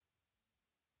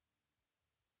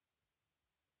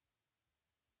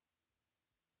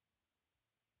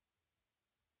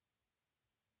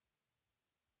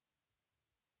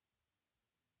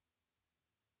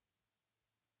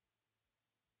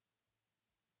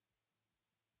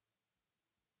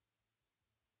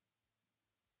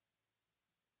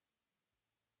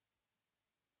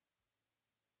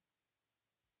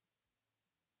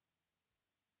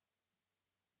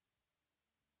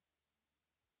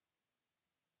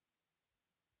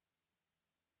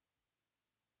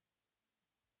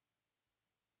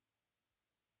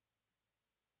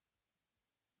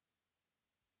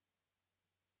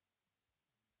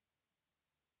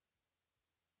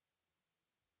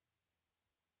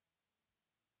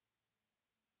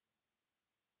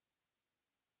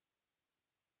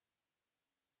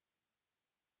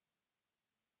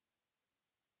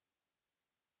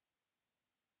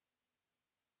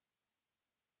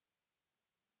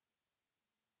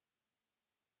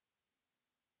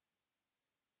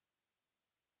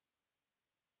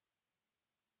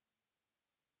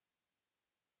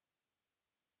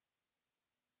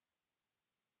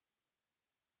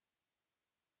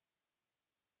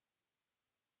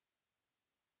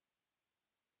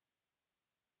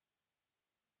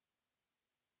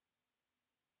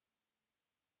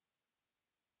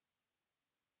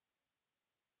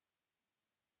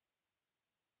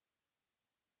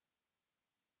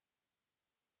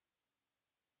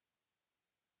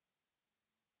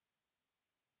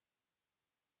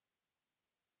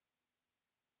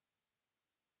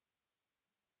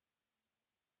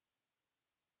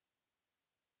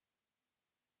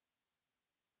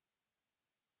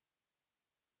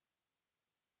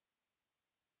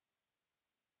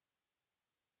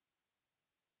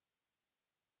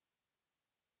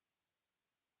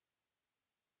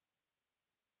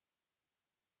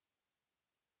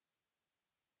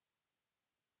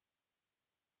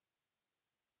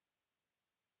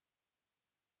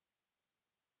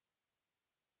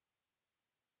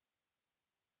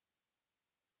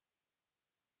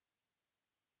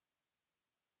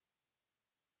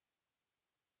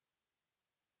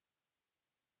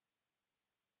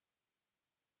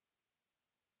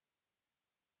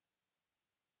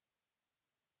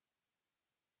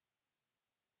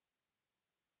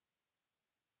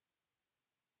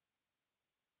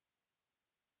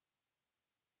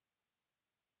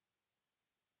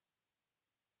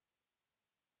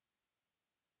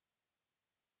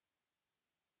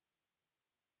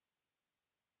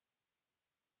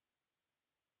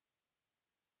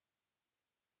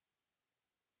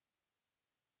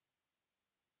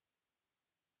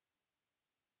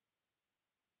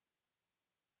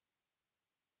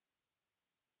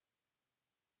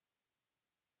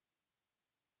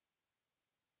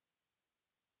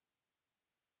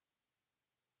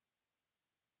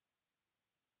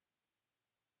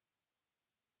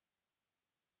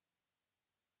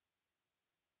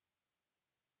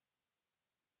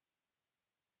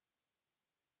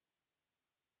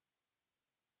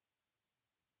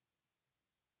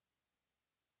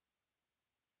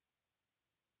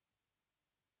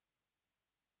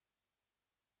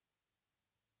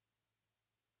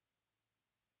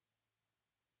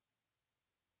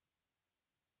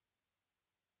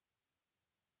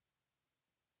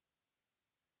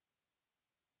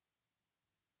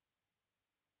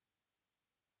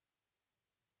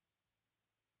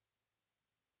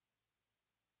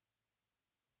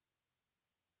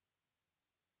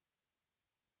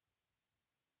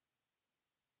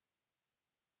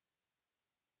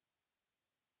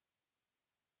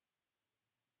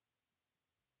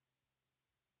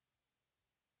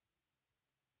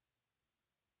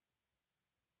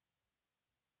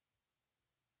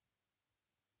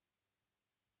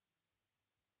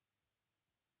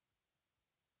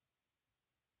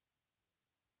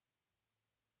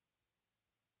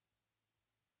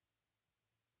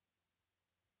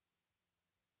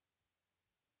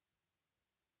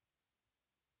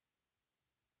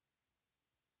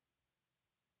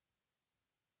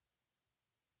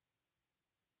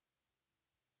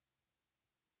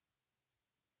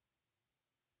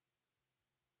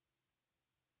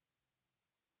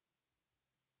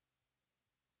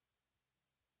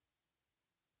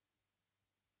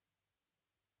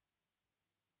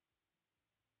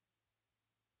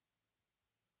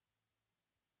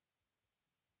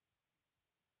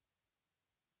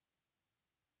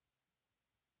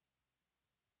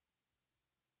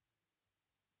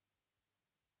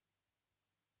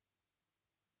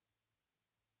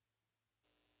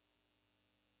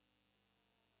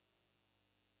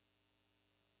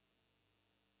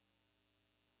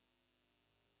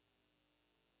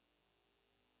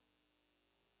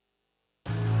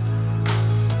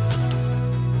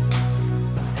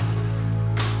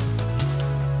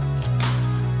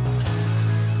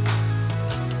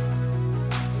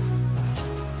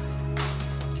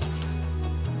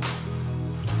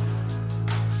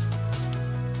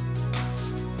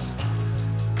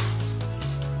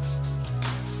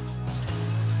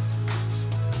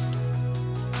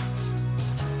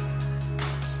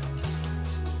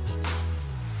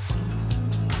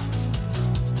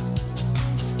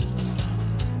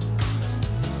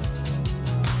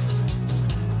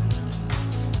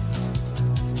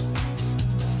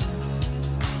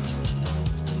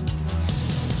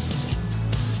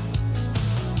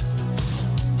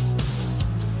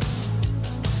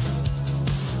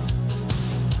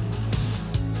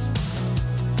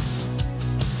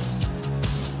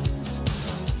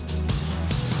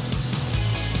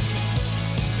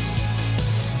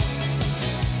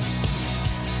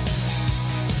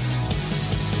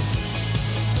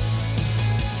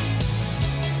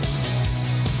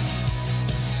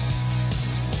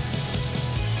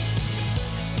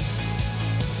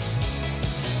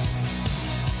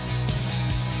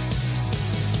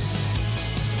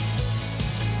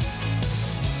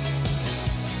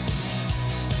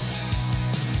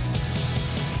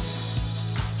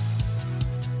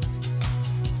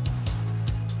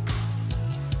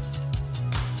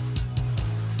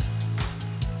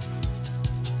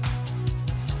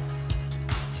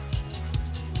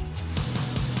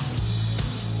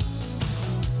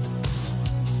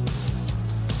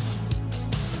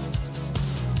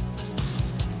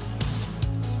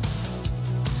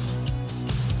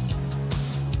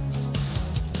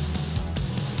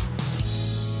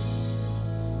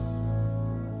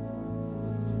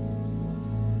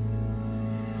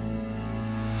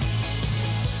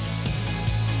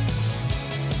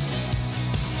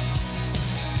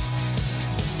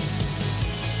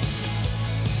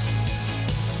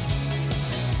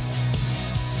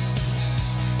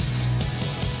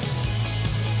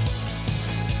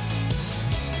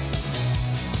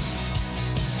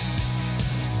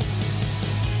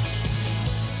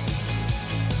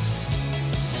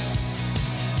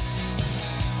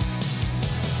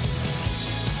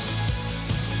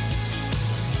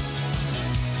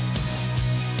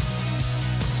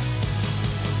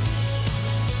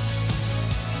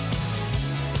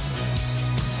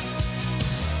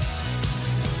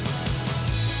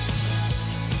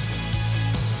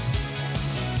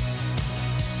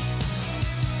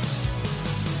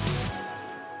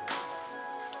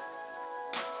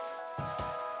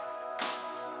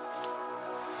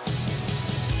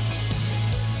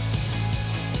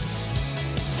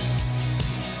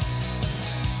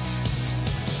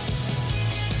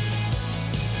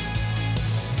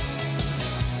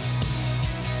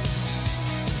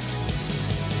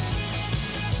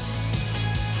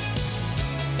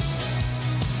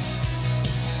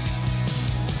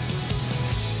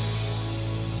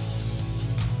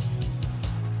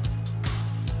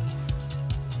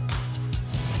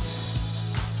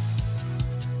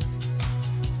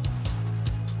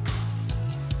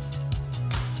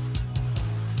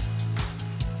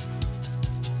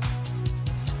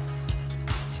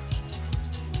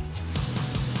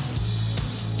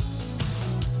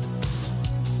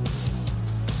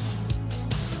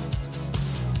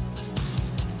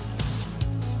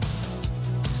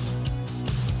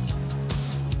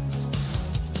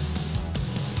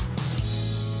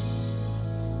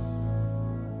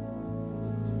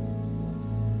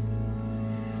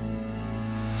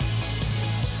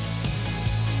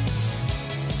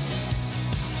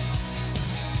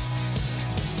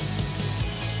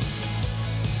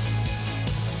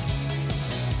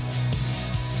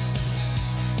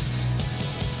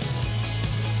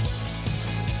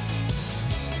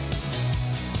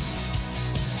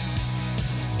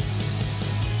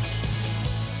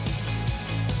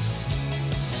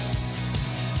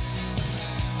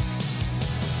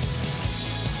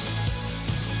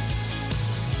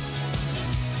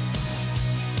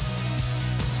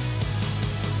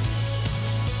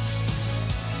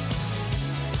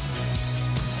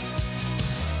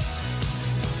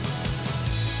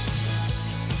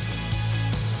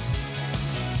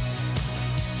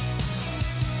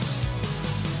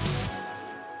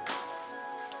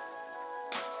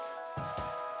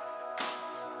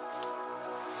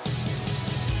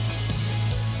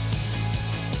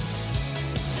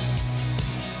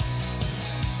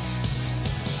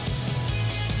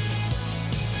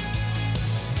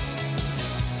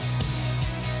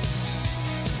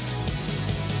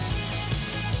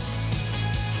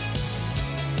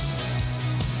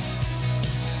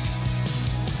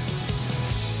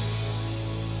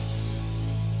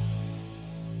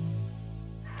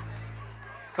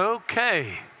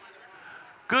Okay.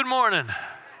 Good morning.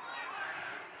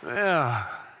 Yeah.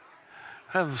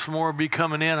 Have some more be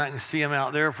coming in. I can see them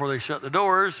out there before they shut the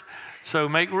doors. So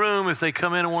make room. If they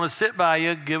come in and want to sit by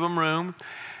you, give them room.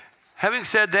 Having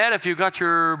said that, if you've got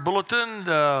your bulletin,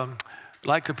 I'd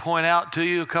like to point out to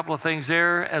you a couple of things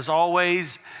there. As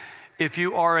always, if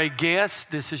you are a guest,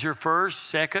 this is your first,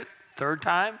 second, third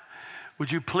time,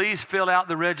 would you please fill out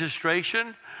the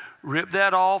registration, rip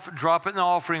that off, drop it in the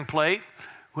offering plate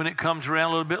when it comes around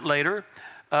a little bit later.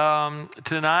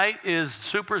 Tonight is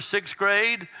Super 6th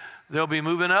grade. They'll be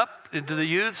moving up into the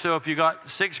youth. So if you got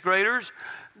 6th graders,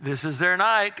 this is their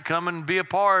night to come and be a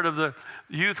part of the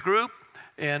youth group.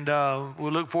 And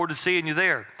we'll look forward to seeing you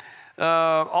there.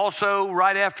 Also,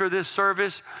 right after this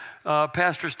service,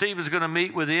 Pastor Steve is going to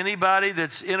meet with anybody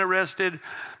that's interested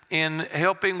in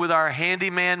helping with our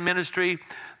handyman ministry.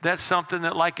 That's something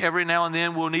that, like, every now and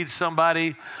then we'll need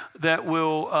somebody that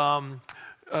will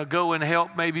go and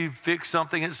help maybe fix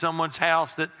something at someone's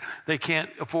house that they can't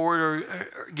afford or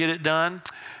get it done.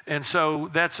 And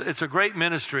so it's a great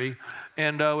ministry,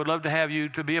 and would love to have you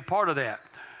to be a part of that.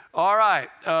 All right,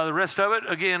 the rest of it,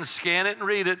 again, scan it and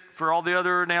read it for all the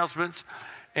other announcements.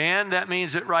 And that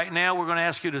means that right now we're going to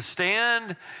ask you to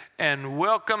stand and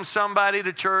welcome somebody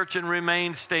to church and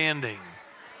remain standing.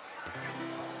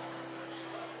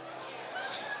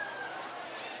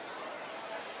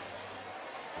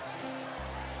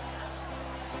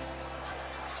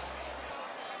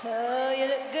 Oh, you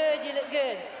look good, you look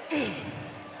good.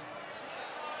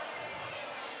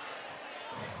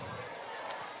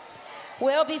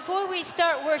 Well, before we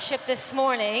start worship this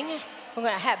morning, we're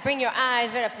going to bring your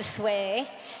eyes right up this way.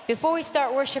 Before we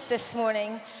start worship this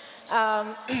morning,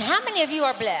 how many of you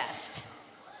are blessed?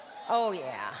 Oh,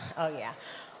 yeah.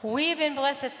 We've been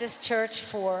blessed at this church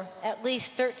for at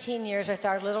least 13 years with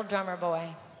our little drummer boy.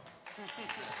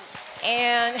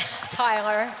 And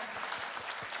Tyler,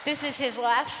 this is his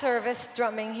last service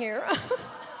drumming here.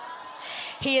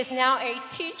 He is now a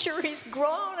teacher. He's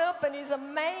grown up and he's a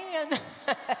man.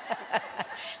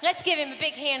 Let's give him a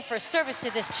big hand for service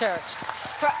to this church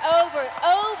for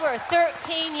over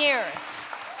 13 years.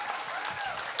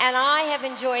 And I have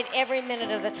enjoyed every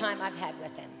minute of the time I've had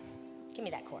with him. Give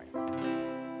me that chord.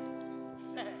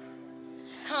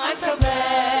 I'm so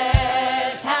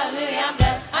blessed. Hallelujah, I'm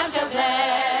blessed. I'm so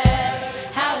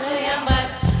blessed. Hallelujah, I'm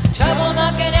blessed. Trouble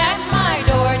knocking at my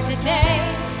door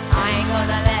today. I ain't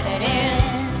gonna let it in.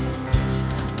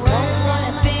 Won't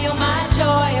wanna steal my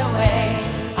joy away.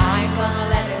 I ain't gonna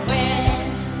let it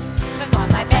win. 'Cause on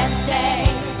my best days,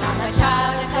 I'm a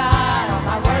child of God. On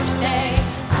my worst day,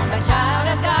 I'm a child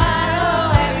of God.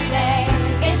 Oh, every day,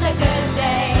 it's a good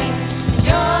day. And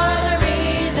you're the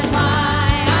reason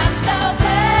why I'm so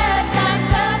blessed. I'm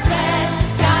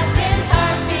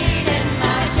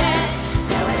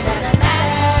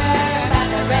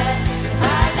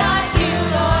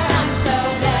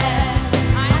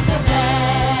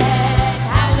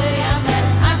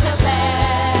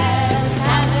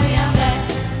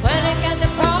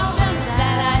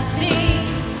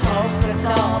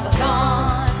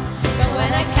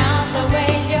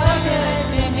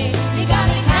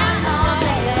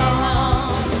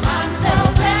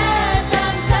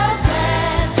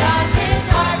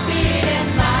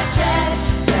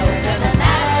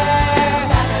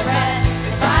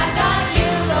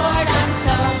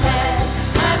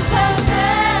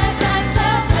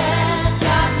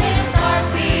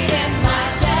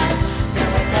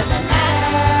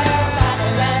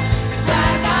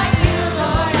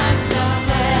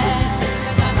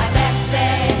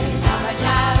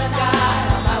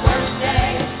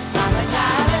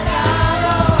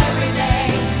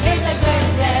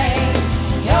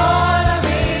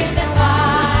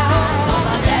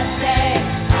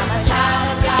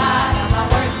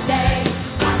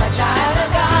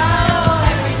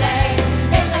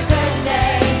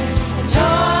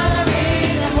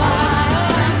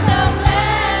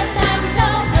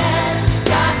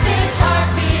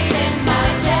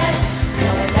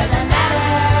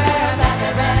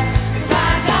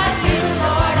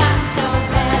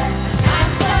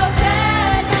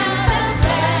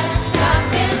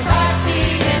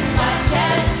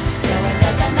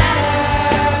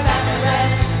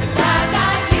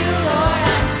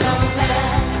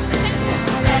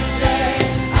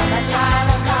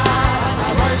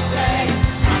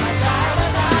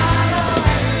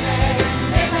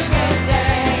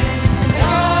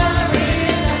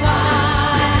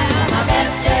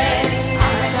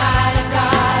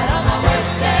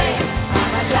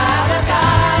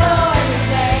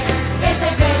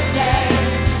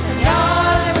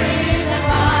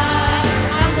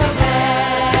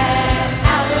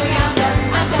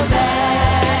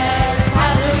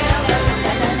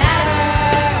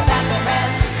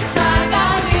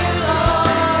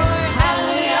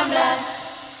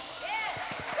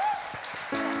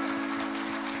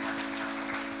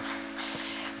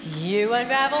You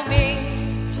unravel me.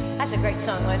 That's a great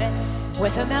song, wasn't it?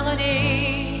 With a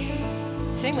melody.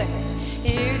 Sing with me.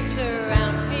 You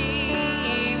surround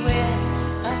me with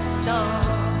a song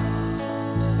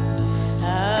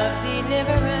of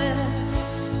deliverance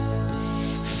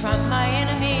from my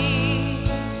enemies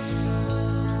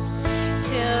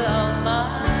till all my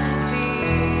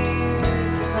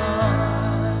fears are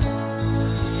gone.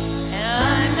 And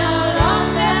I'm no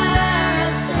longer a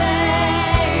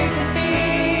slave to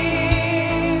fear.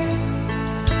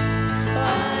 I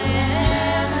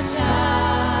am a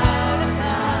child of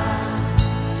God.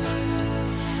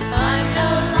 I'm no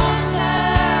longer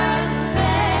a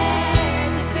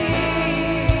slave to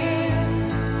fear.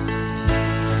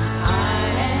 I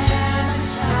am a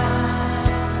child.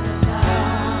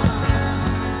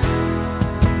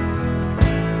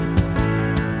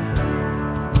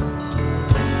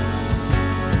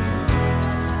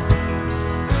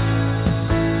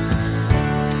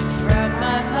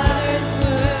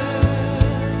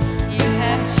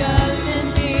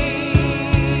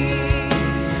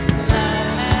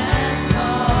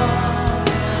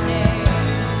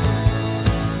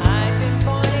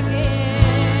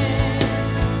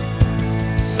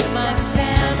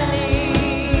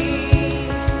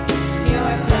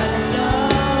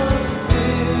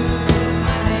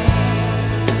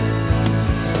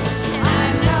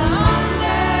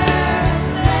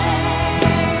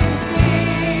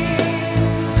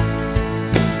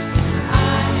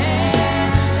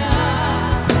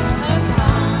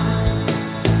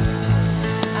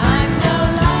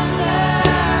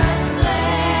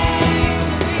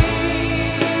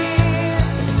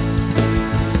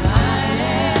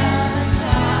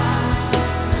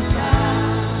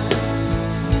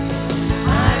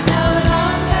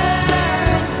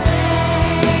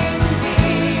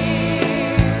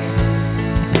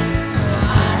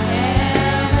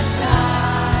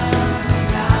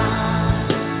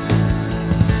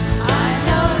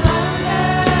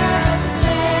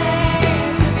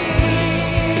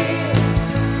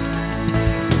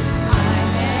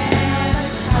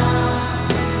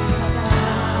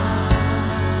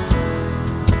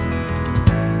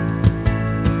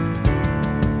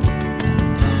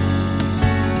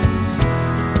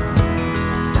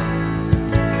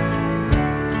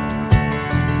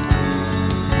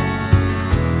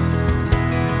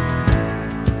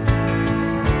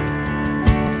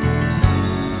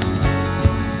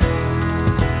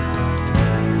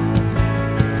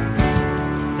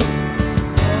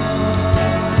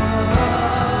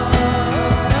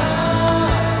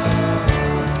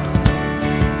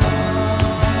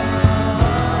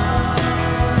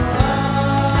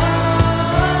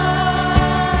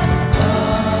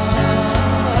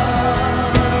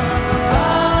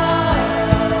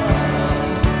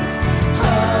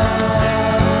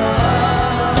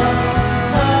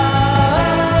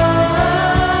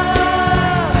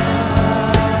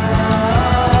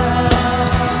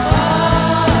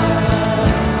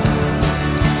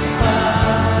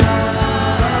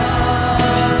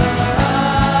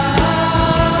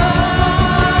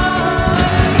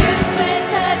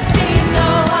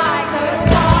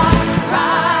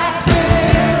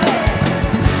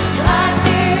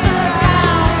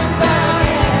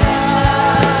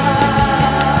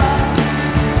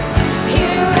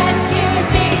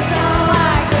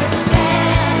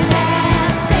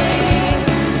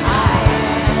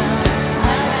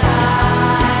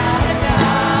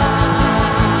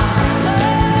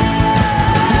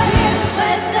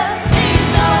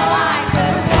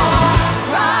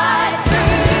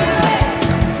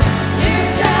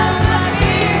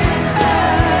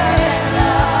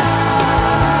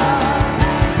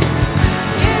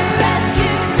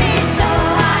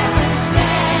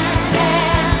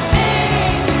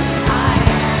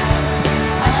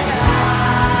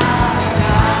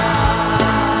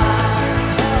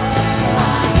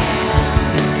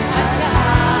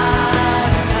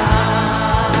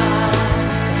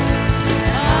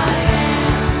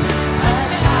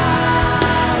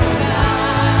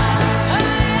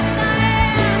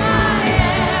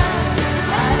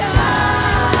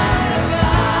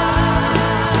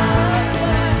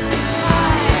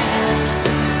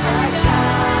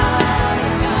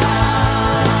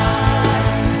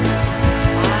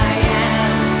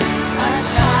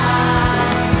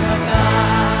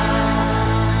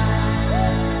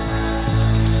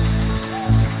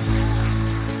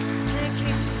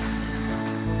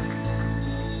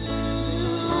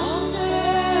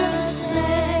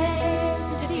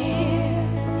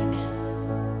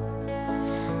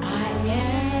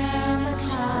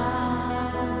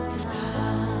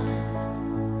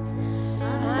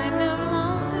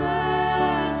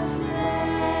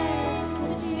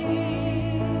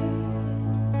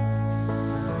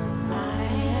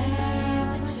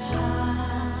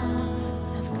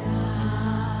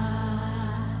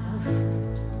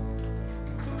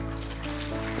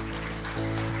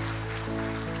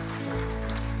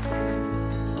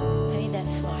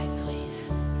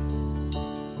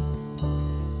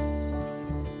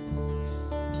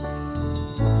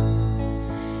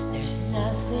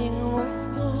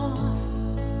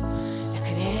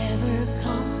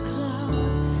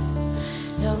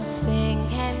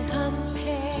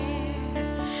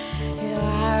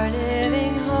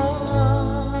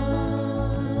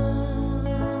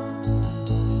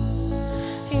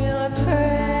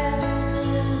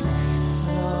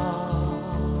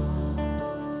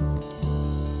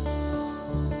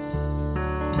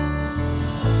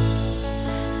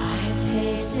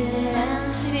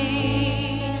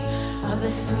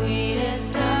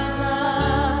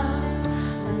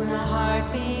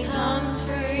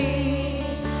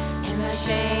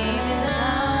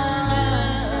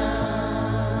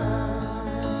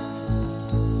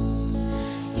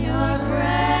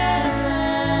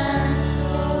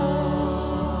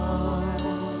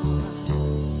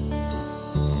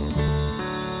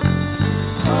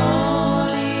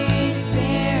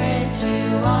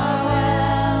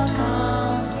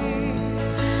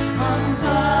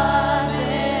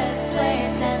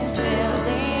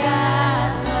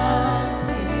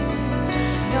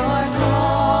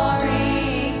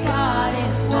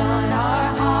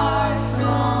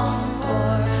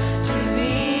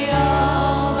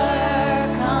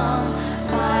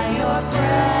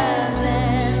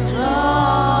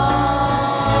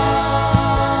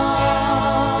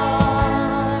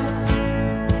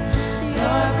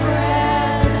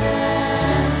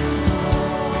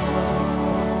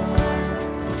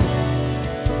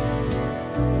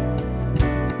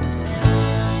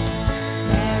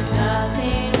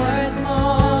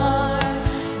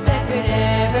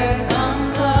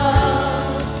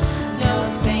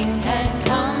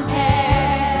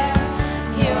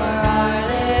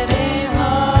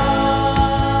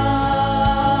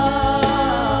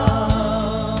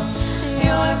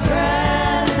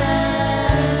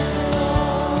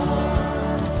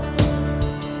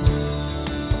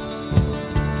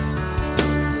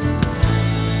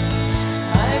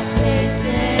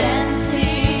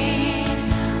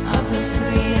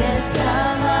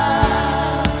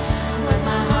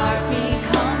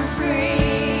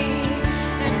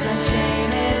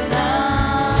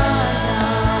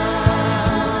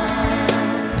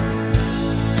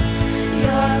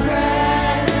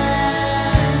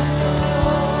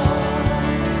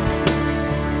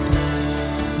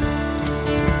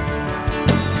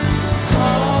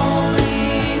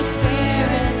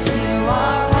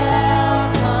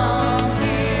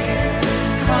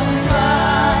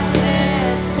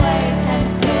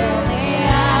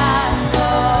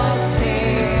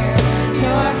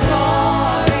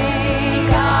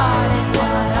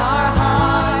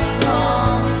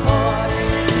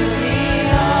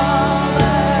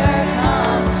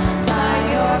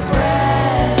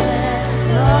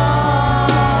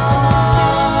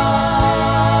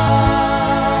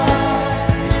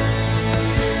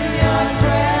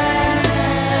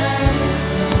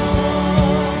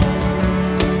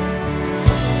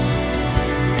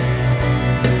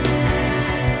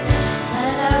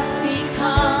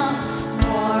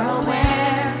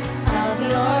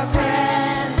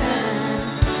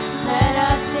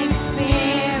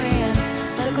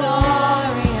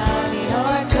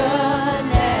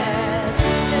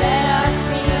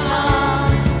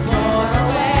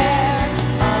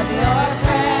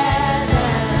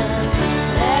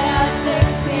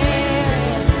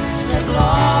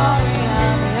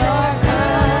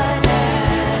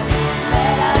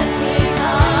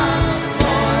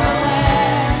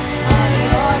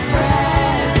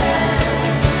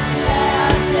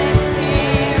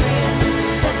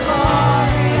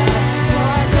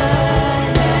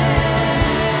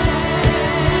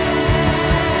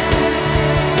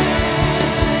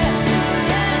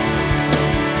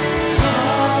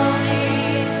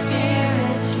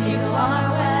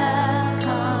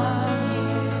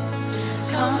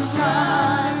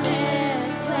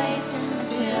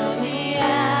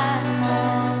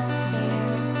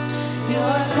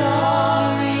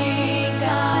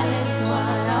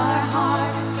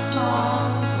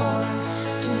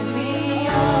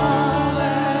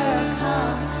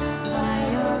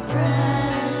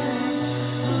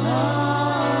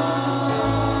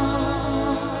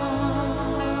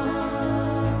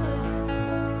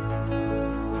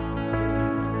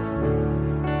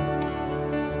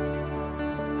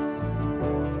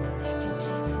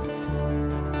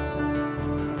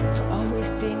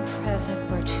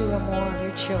 present where two or more of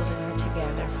your children are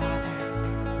together, Father.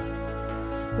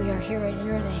 We are here in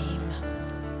your name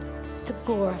to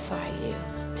glorify you,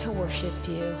 to worship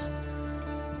you.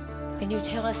 And you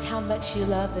tell us how much you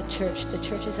love the church. The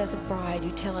church is as a bride.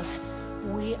 You tell us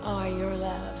we are your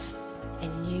love,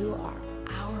 and you are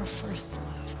our first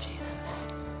love, Jesus.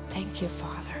 Thank you,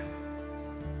 Father.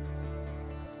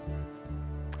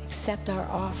 Accept our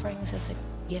offerings as a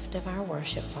gift of our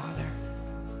worship, Father,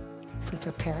 as we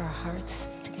prepare our hearts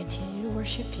to continue to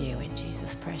worship you in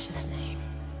Jesus' precious name.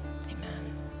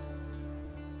 Amen.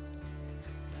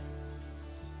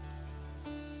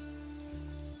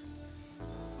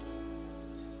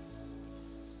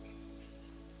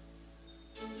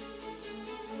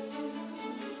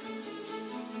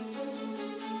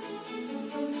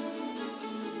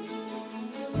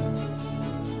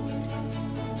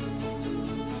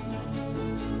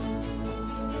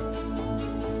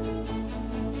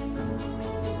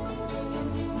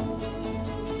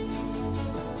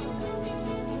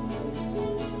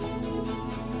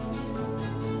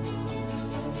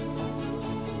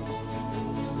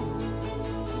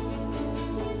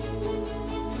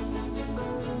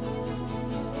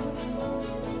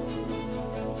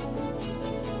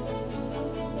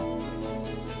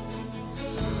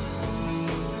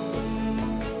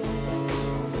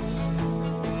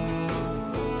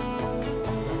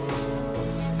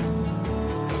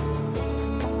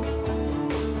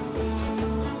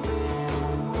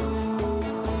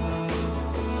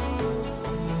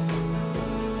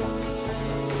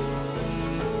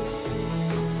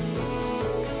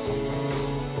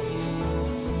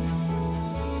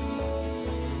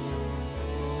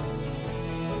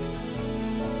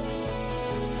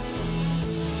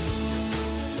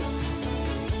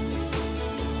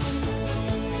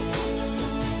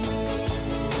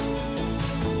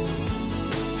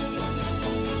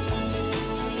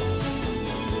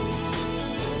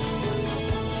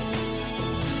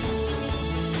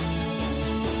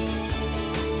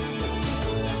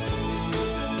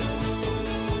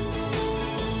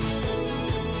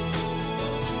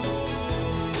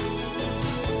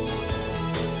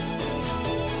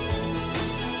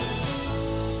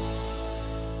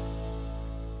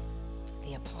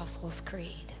 Apostles'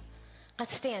 Creed.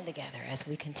 Let's stand together as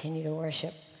we continue to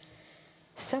worship.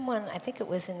 Someone, I think it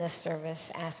was in this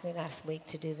service, asked me last week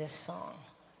to do this song.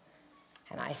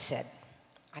 And I said,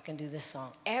 I can do this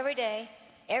song every day,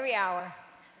 every hour,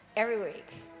 every week.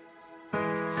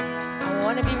 I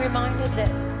want to be reminded that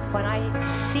when I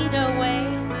see no way,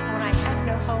 when I have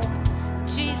no hope,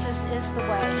 Jesus is the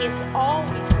way. It's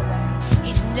always the way.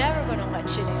 He's never going to let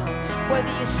you down.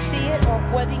 Whether you see it or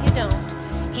whether you don't,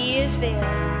 He is there.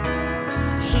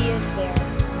 He is there.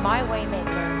 My way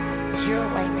maker, your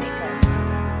way maker.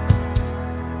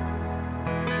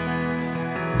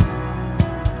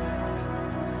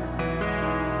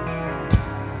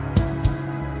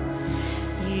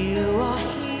 You are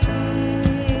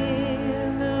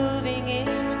here, moving in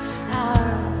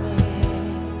our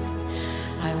midst.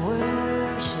 I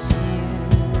worship you.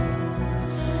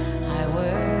 I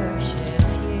worship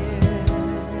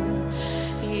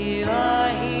you. You are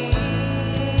here.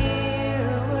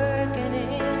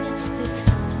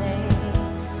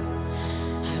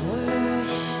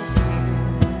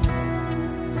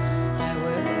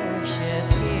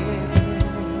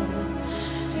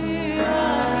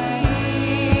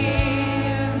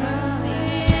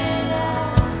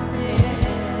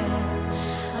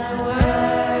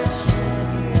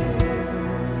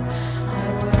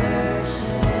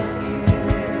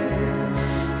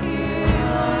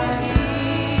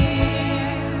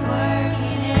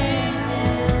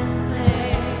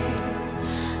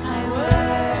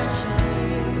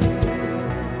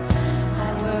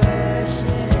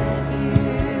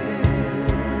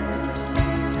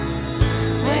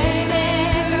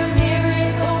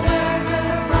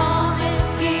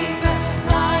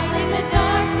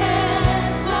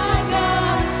 My God.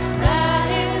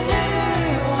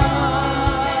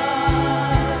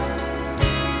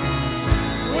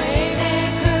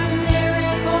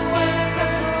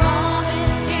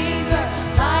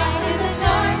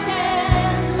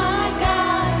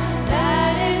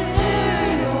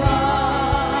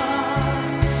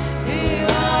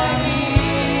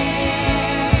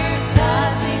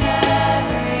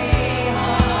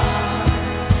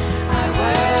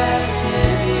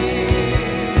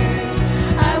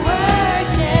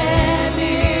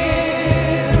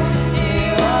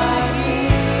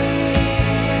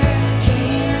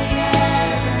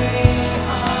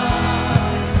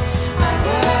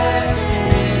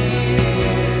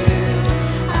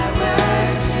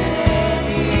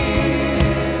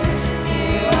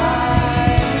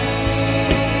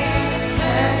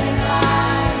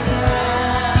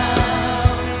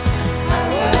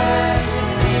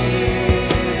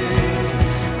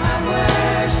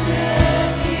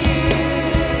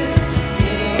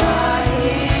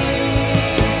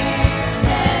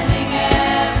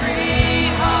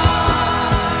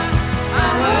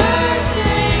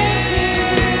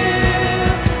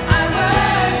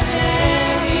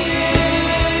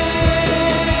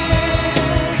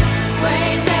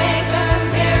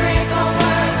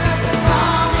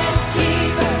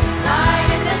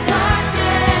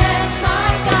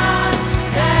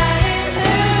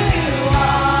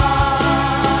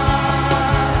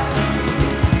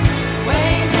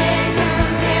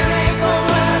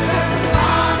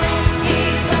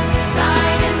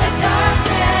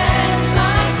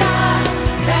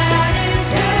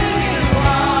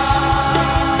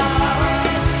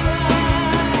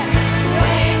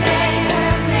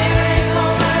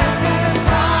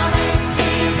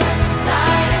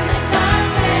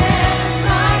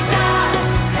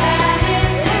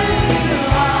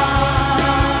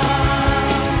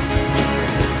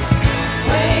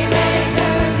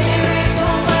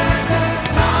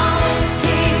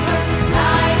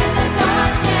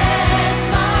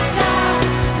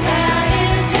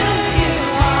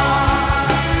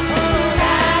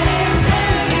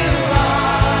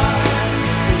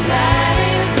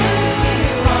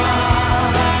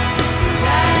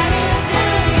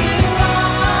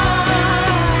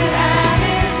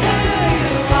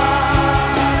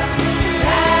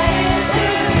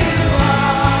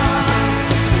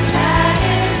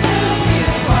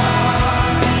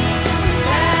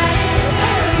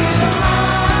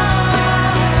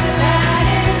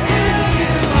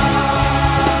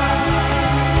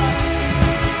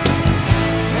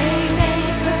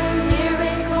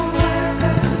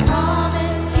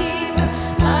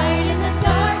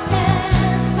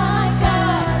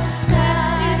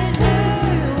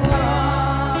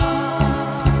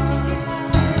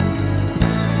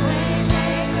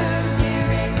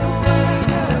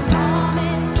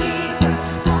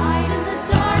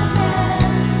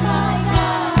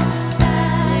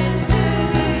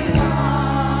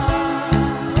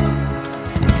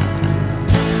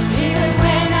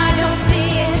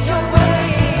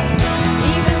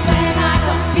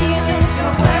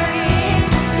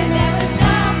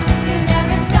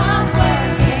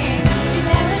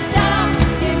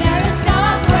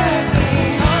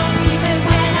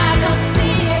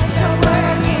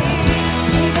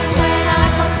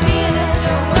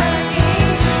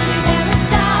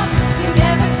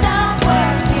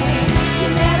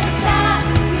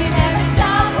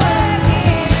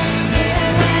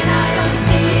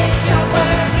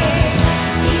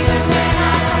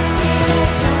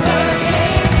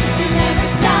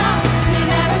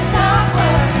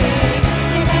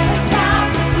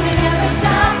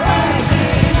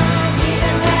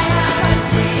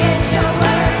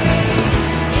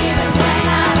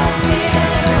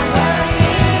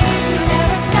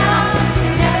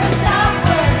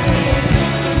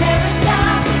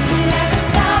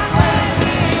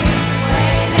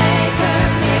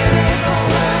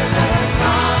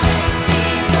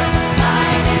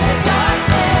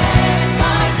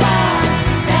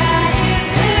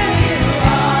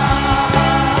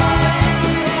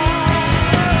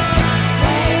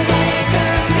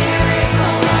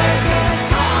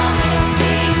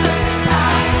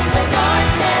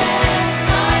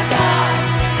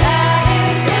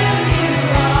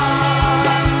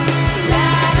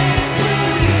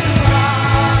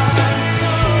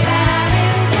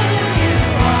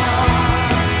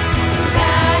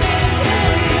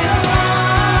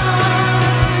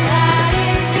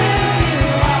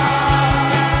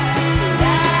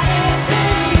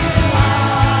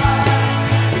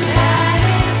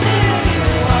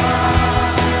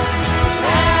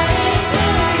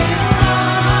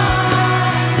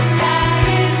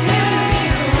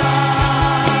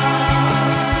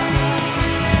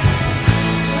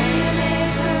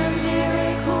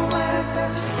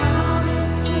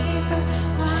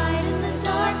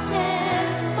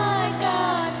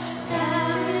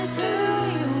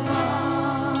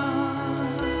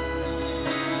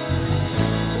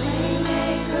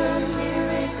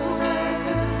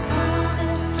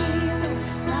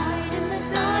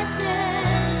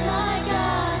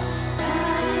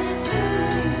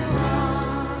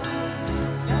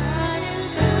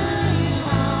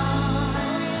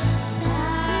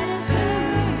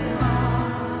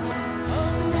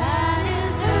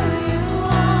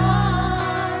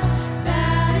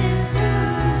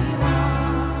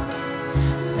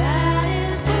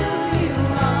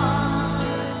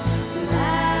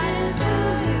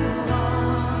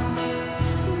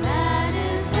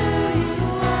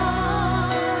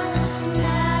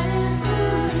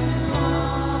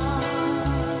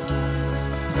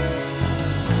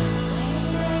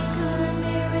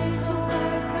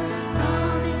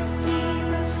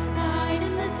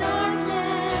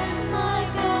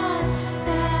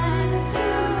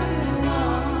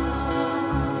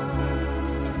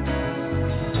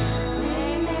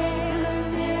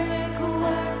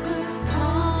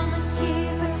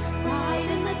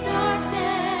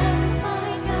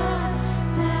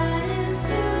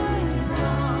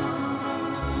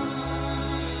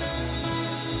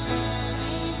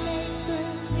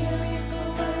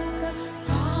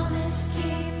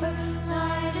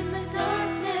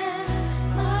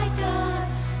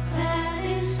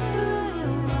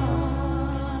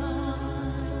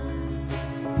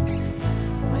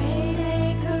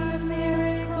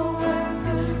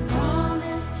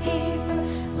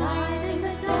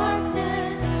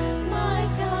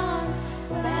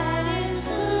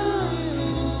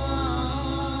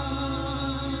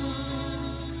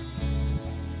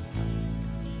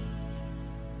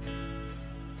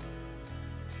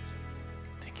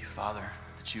 Father,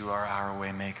 that you are our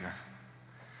way maker,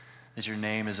 that your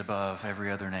name is above every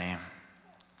other name,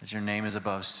 that your name is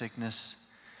above sickness,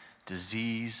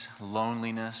 disease,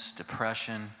 loneliness,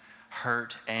 depression,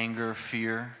 hurt, anger,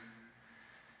 fear.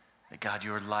 That God,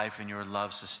 your life and your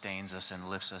love sustains us and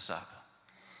lifts us up.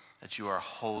 That you are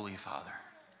holy, Father.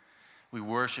 We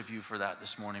worship you for that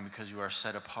this morning because you are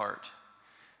set apart.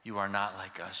 You are not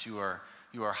like us. You are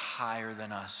higher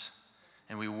than us.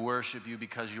 And we worship you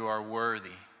because you are worthy.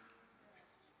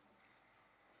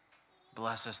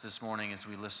 Bless us this morning as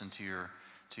we listen to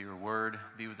your word.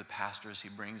 Be with the pastor as he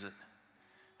brings it.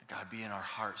 God, be in our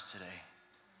hearts today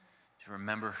to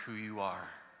remember who you are.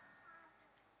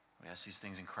 We ask these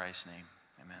things in Christ's name.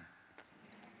 Amen.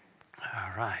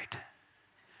 All right.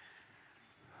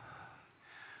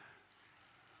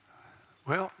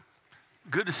 Well,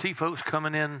 good to see folks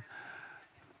coming in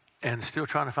and still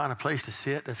trying to find a place to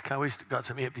sit. We've got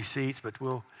some empty seats, but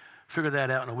we'll figure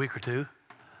that out in a week or two.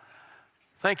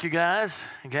 Thank you, guys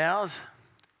and gals.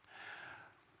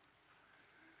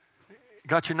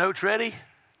 Got your notes ready?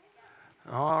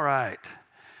 All right.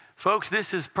 Folks,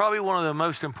 this is probably one of the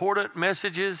most important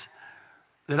messages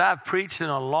that I've preached in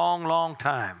a long, long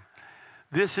time.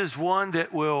 This is one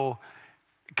that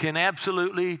can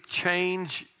absolutely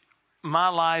change my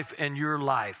life and your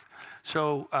life.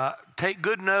 So take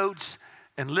good notes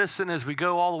and listen as we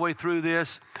go all the way through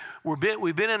this. We've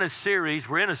been in a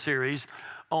series,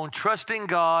 on trusting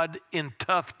God in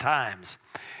tough times.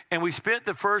 And we spent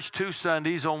the first 2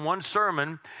 Sundays on one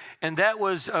sermon, and that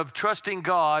was of trusting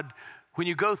God when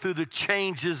you go through the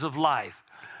changes of life.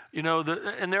 You know,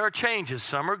 and there are changes.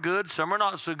 Some are good, some are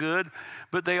not so good,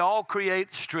 but they all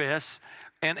create stress,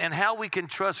 and how we can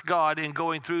trust God in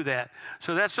going through that.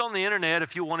 So that's on the internet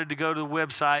if you wanted to go to the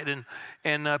website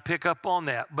and pick up on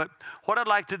that. But what I'd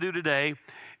like to do today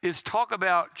is talk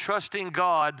about trusting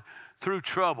God through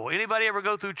trouble. Anybody ever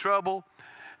go through trouble?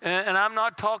 And I'm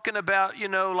not talking about,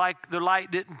 like the light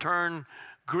didn't turn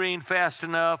green fast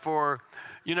enough, or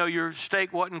your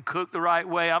steak wasn't cooked the right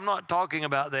way. I'm not talking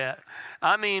about that.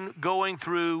 I mean going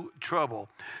through trouble.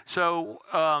 So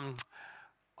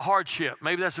hardship,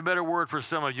 maybe that's a better word for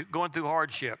some of you, going through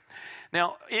hardship.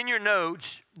 Now, in your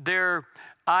notes,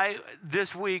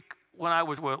 this week,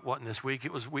 wasn't this week,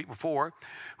 it was the week before,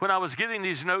 when I was giving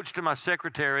these notes to my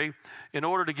secretary in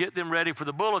order to get them ready for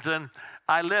the bulletin,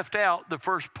 I left out the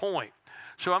first point.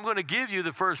 So I'm going to give you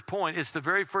the first point. It's the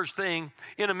very first thing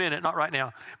in a minute, not right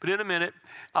now, but in a minute,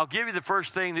 I'll give you the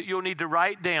first thing that you'll need to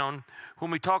write down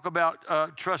when we talk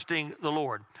about trusting the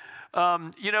Lord.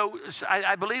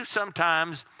 I believe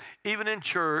sometimes, even in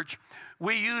church,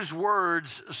 we use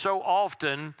words so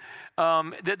often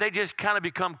that they just kind of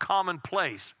become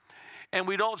commonplace. And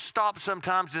we don't stop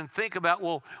sometimes and think about,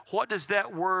 well, what does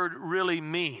that word really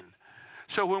mean?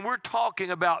 So when we're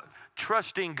talking about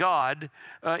trusting God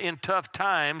in tough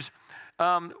times,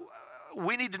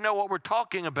 we need to know what we're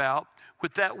talking about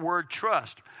with that word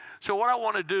trust. So what I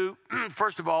want to do,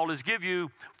 first of all, is give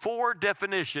you 4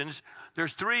 definitions.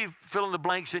 There's 3 fill in the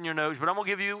blanks in your notes, but I'm going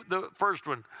to give you the first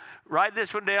one. Write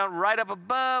this one down right up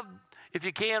above, if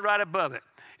you can, right above it.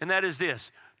 And that is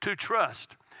this: to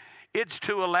trust. It's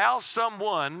to allow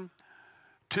someone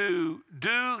to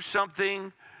do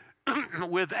something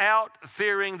without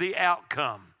fearing the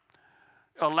outcome.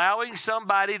 Allowing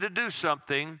somebody to do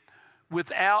something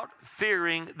without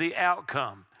fearing the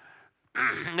outcome.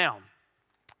 Now,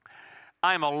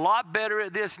 I'm a lot better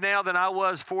at this now than I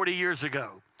was 40 years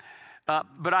ago.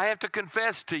 But I have to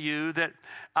confess to you that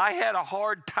I had a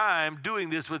hard time doing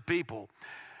this with people.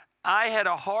 I had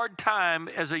a hard time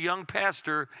as a young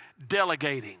pastor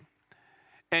delegating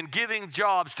and giving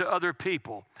jobs to other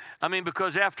people. I mean,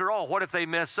 because after all, what if they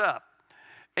mess up?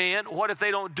 And what if they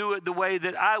don't do it the way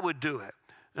that I would do it?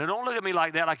 Now, don't look at me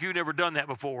like that, like you've never done that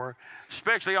before,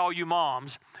 especially all you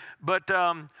moms. But,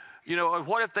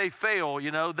 what if they fail?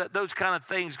 Those kind of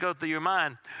things go through your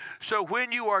mind. So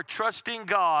when you are trusting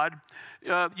God,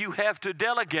 you have to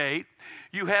delegate.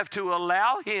 You have to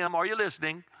allow Him, are you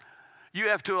listening? You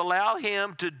have to allow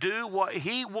Him to do what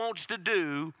He wants to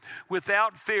do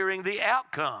without fearing the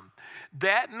outcome.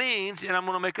 That means, and I'm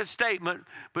going to make a statement,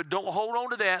 but don't hold on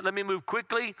to that. Let me move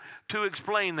quickly to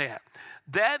explain that.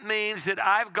 That means that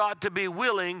I've got to be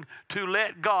willing to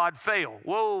let God fail.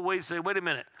 Whoa, wait a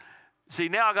minute. See,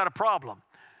 now I got a problem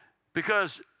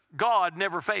because God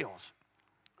never fails.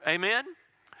 Amen?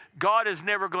 God is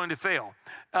never going to fail.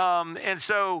 And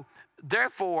so,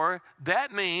 therefore,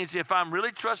 that means if I'm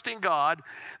really trusting God,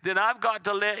 then I've got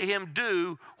to let Him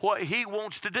do what He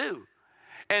wants to do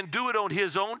and do it on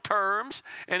His own terms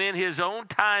and in His own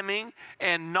timing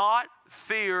and not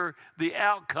fear the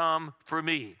outcome for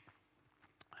me.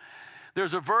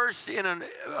 There's a verse in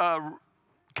a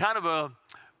kind of a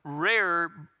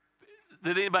rare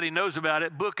that anybody knows about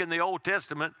it, book in the Old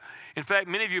Testament. In fact,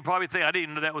 many of you probably think, I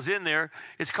didn't know that was in there.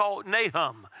 It's called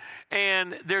Nahum.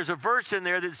 And there's a verse in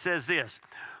there that says this: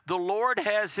 the Lord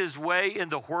has his way in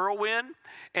the whirlwind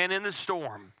and in the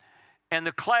storm, and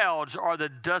the clouds are the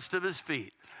dust of his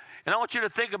feet. And I want you to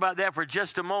think about that for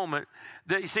just a moment.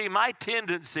 That you see, my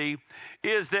tendency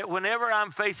is that whenever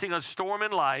I'm facing a storm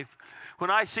in life, when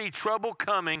I see trouble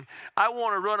coming, I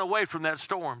want to run away from that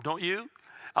storm, don't you?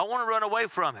 I want to run away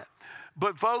from it.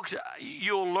 But folks,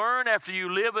 you'll learn after you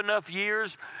live enough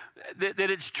years that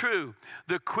it's true.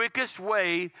 The quickest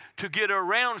way to get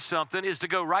around something is to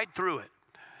go right through it.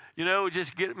 You know,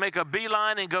 just make a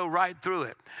beeline and go right through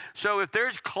it. So if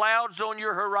there's clouds on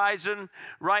your horizon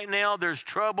right now, there's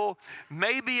trouble,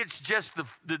 maybe it's just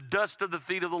the dust of the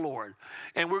feet of the Lord,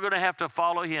 and we're going to have to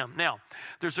follow him. Now,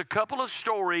 there's a couple of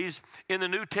stories in the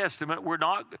New Testament. We're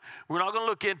not going to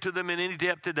look into them in any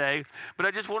depth today, but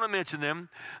I just want to mention them.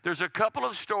 There's a couple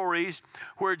of stories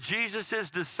where Jesus'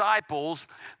 disciples,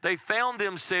 they found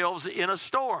themselves in a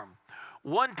storm.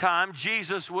 One time,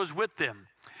 Jesus was with them.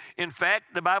 In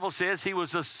fact, the Bible says he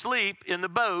was asleep in the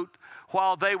boat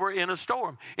while they were in a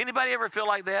storm. Anybody ever feel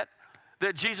like that?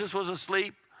 That Jesus was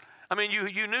asleep? I mean,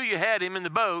 you knew you had him in the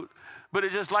boat, but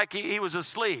it's just like he was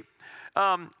asleep.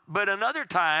 But another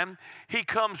time, he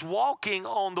comes walking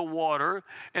on the water,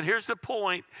 and here's the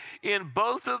point. In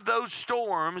both of those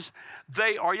storms,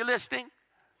 are you listening?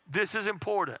 This is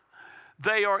important.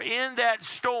 They are in that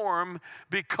storm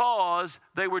because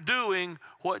they were doing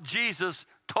what Jesus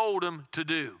told them to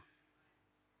do.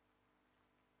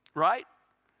 Right?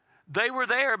 They were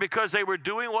there because they were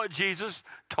doing what Jesus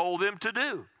told them to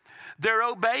do. They're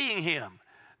obeying him.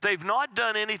 They've not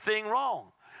done anything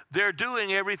wrong. They're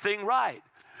doing everything right.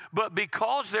 But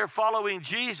because they're following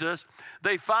Jesus,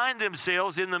 they find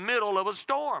themselves in the middle of a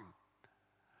storm.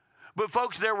 But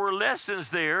folks, there were lessons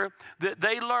there that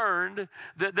they learned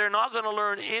that they're not going to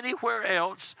learn anywhere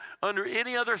else under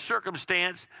any other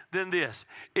circumstance than this.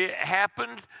 It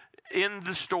happened in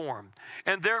the storm.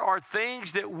 And there are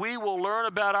things that we will learn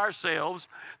about ourselves,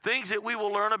 things that we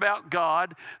will learn about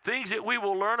God, things that we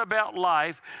will learn about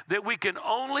life that we can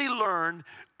only learn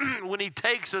when he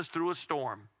takes us through a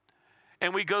storm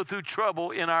and we go through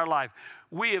trouble in our life.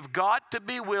 We have got to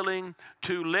be willing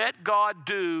to let God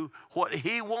do what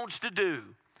he wants to do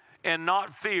and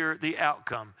not fear the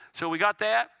outcome. So we got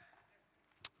that?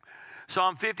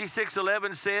 Psalm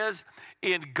 56:11 says,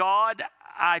 in God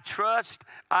I trust,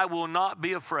 I will not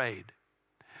be afraid.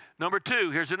 Number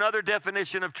two, here's another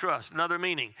definition of trust, another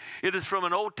meaning. It is from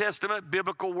an Old Testament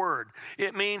biblical word.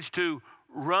 It means to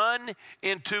run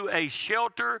into a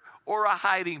shelter or a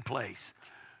hiding place.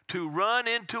 To run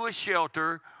into a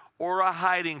shelter or a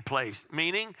hiding place,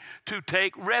 meaning to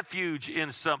take refuge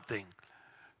in something.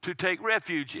 To take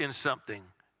refuge in something.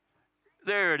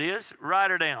 There it is, write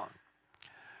it down.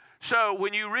 So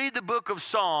when you read the book of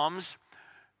Psalms,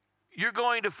 you're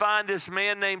going to find this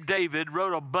man named David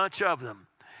wrote a bunch of them.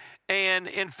 And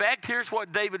in fact, here's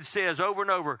what David says over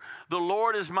and over. The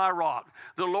Lord is my rock.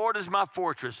 The Lord is my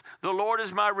fortress. The Lord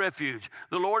is my refuge.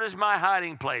 The Lord is my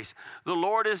hiding place.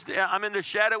 I'm in the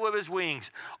shadow of his wings.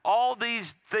 All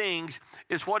these things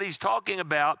is what he's talking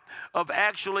about of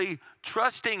actually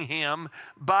trusting him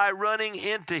by running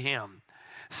into him.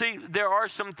 See, there are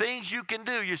some things you can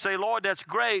do. You say, Lord, that's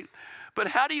great. But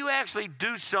how do you actually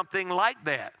do something like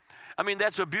that? I mean,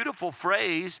 that's a beautiful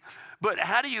phrase, but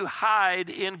how do you hide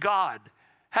in God?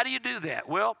 How do you do that?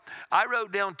 Well, I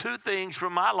wrote down two things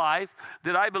from my life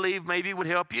that I believe maybe would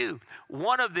help you.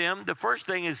 One of them, the first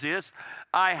thing is this: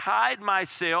 I hide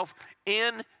myself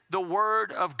in the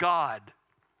Word of God.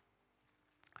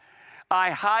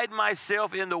 I hide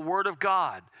myself in the Word of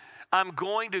God. I'm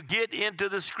going to get into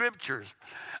the Scriptures.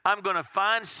 I'm going to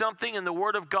find something in the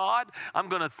Word of God. I'm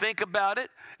going to think about it.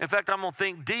 In fact, I'm going to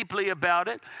think deeply about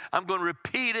it. I'm going to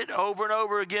repeat it over and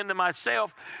over again to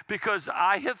myself, because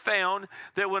I have found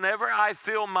that whenever I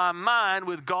fill my mind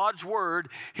with God's Word,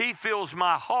 he fills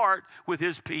my heart with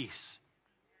his peace.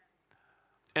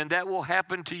 And that will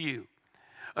happen to you.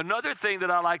 Another thing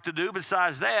that I like to do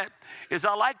besides that is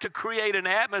I like to create an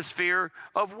atmosphere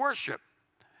of worship.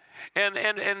 And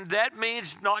that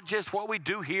means not just what we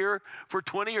do here for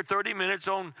 20 or 30 minutes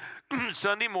on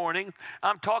Sunday morning.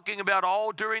 I'm talking about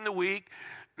all during the week.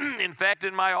 In fact,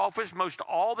 in my office, most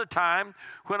all the time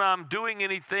when I'm doing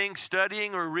anything,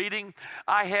 studying or reading,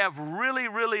 I have really,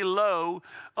 really low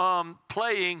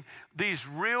playing these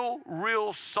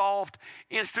real soft,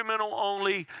 instrumental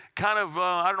only kind of,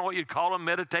 I don't know what you'd call them,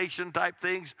 meditation type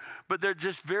things, but they're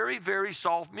just very, very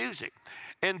soft music.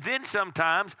 And then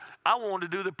sometimes I want to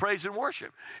do the praise and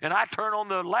worship, and I turn on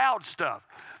the loud stuff,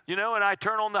 and I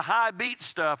turn on the high beat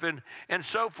stuff and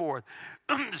so forth.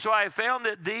 So I found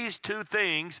that these two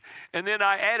things, and then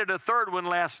I added a third one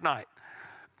last night,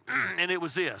 and it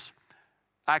was this.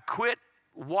 I quit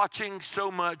watching so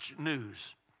much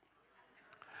news.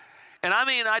 And I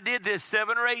mean, I did this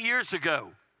 7 or 8 years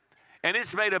ago, and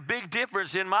it's made a big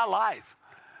difference in my life.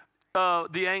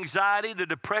 The anxiety, the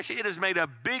depression, it has made a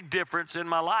big difference in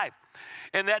my life.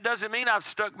 And that doesn't mean I've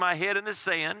stuck my head in the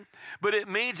sand, but it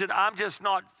means that I'm just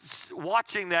not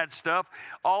watching that stuff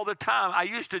all the time. I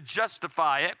used to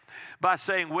justify it by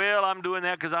saying, well, I'm doing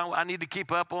that because I need to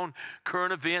keep up on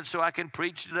current events so I can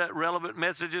preach the relevant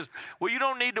messages. Well, you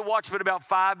don't need to watch but about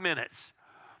 5 minutes,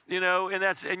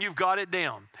 and you've got it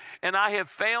down. And I have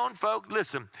found, folks,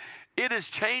 listen, it has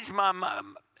changed my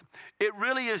mind. It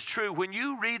really is true. When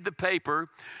you read the paper,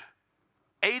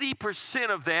 80%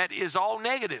 of that is all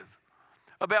negative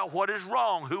about what is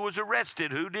wrong, who was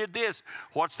arrested, who did this,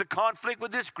 what's the conflict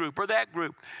with this group or that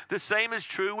group. The same is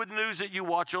true with news that you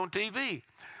watch on TV.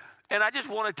 And I just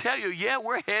want to tell you, yeah,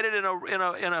 we're headed in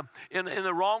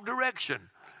the wrong direction.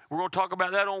 We're going to talk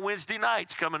about that on Wednesday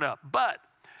nights coming up. But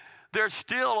there's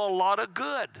still a lot of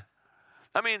good.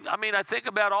 I mean, I think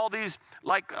about all these,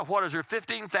 like, what is there,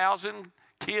 15,000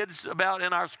 kids about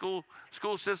in our school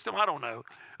system? I don't know.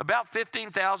 About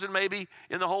 15,000 maybe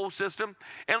in the whole system.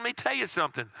 And let me tell you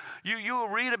something. You will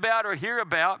read about or hear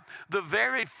about the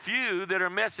very few that are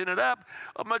messing it up.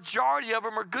 A majority of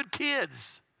them are good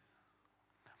kids.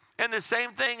 And the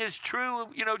same thing is true,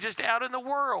 just out in the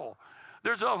world.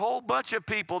 There's a whole bunch of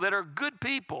people that are good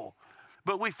people,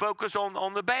 but we focus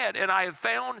on the bad. And I have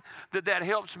found that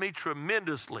helps me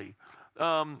tremendously,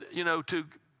 to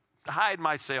hide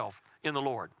myself in the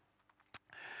Lord.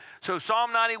 So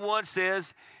Psalm 91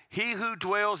 says, he who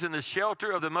dwells in the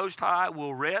shelter of the Most High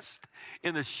will rest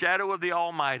in the shadow of the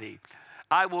Almighty.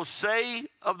 I will say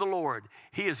of the Lord,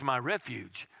 he is my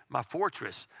refuge, my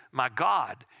fortress, my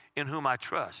God, in whom I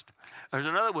trust. There's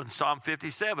another one, Psalm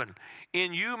 57.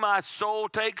 In you my soul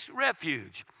takes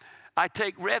refuge. I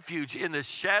take refuge in the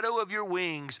shadow of your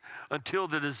wings until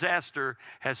the disaster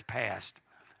has passed.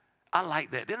 I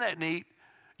like that. Isn't that neat?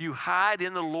 You hide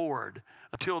in the Lord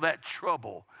until that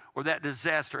trouble or that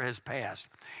disaster has passed.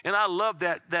 And I love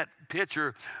that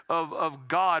picture of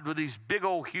God with these big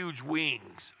old huge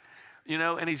wings,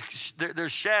 and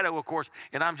there's shadow, of course,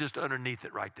 and I'm just underneath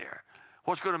it right there.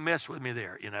 What's going to mess with me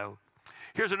there,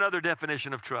 Here's another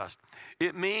definition of trust.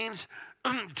 It means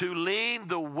to lean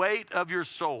the weight of your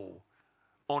soul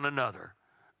on another.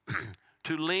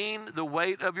 To lean the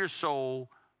weight of your soul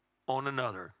on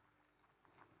another.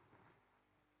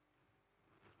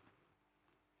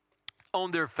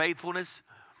 On their faithfulness,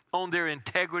 on their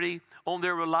integrity, on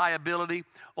their reliability,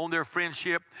 on their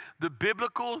friendship. The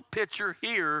biblical picture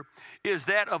here is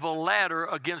that of a ladder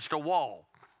against a wall,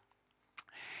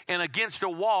 and against a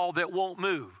wall that won't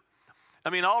move.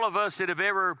 I mean, all of us that have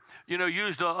ever,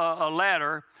 used a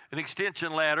ladder, an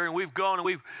extension ladder, and we've gone and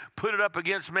we've put it up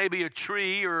against maybe a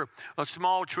tree or a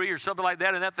small tree or something like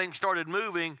that, and that thing started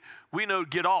moving, we know to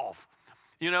get off.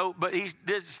 But he's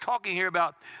talking here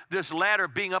about this ladder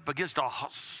being up against a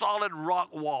solid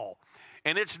rock wall,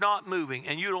 and it's not moving,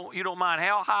 and you don't mind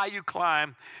how high you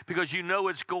climb because you know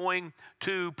it's going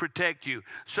to protect you.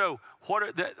 So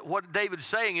what David's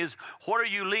saying is, what are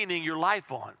you leaning your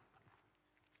life on?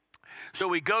 So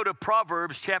we go to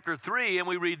Proverbs chapter 3 and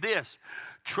we read this.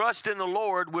 Trust in the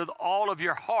Lord with all of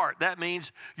your heart. That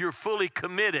means you're fully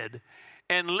committed,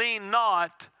 and lean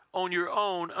not on your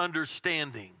own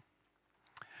understanding.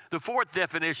 The fourth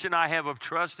definition I have of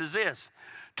trust is this: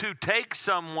 to take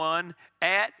someone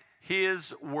at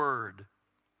his word.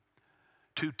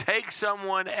 To take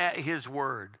someone at his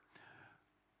word.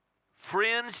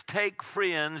 Friends take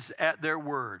friends at their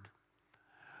word.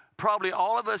 Probably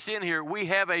all of us in here, we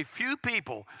have a few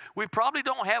people. We probably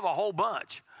don't have a whole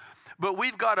bunch, but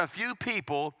we've got a few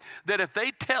people that if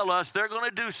they tell us they're going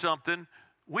to do something,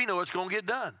 we know it's going to get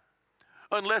done.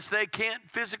 Unless they can't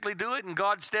physically do it and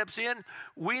God steps in,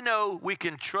 we know we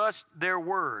can trust their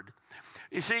word.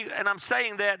 You see, and I'm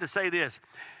saying that to say this.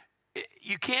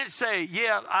 You can't say,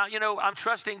 I'm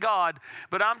trusting God,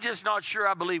 but I'm just not sure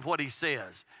I believe what he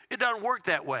says. It doesn't work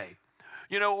that way.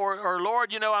 Or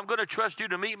Lord, I'm going to trust you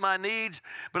to meet my needs,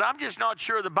 but I'm just not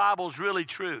sure the Bible's really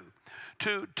true.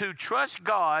 To trust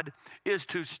God is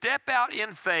to step out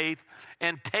in faith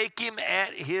and take him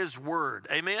at his word.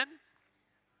 Amen?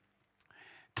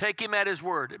 Take him at his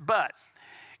word. But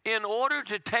in order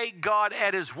to take God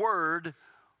at his word,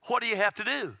 what do you have to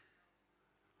do?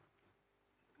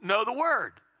 Know the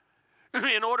word.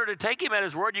 In order to take him at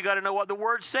his word, you got to know what the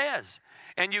word says.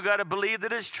 And you got to believe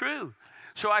that it's true.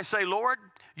 So I say, Lord,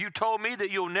 you told me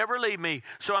that you'll never leave me,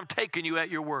 so I'm taking you at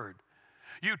your word.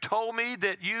 You told me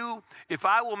that if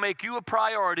I will make you a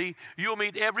priority, you'll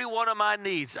meet every one of my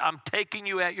needs. I'm taking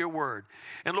you at your word.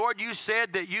 And Lord, you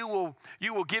said that you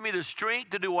will give me the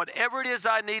strength to do whatever it is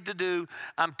I need to do.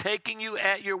 I'm taking you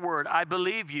at your word. I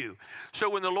believe you. So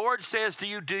when the Lord says to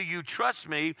you, do you trust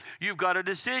me? You've got a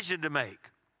decision to make.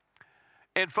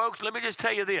 And folks, let me just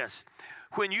tell you this.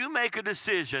 When you make a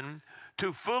decision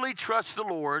to fully trust the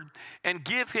Lord and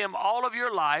give him all of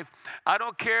your life, I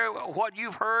don't care what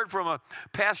you've heard from a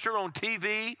pastor on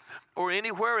TV or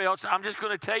anywhere else, I'm just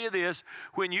going to tell you this.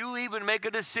 When you even make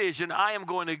a decision, I am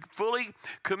going to fully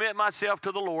commit myself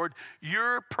to the Lord,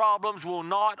 your problems will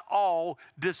not all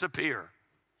disappear.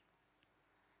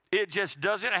 It just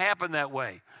doesn't happen that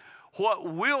way.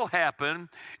 What will happen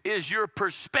is your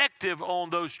perspective on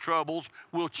those troubles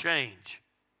will change.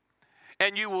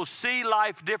 And you will see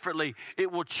life differently.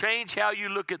 It will change how you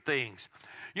look at things.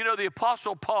 You know, the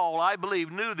Apostle Paul, I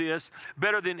believe, knew this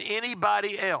better than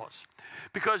anybody else.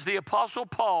 Because the Apostle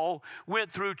Paul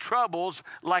went through troubles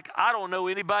like I don't know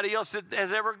anybody else that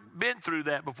has ever been through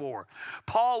that before.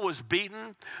 Paul was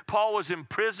beaten. Paul was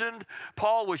imprisoned.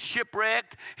 Paul was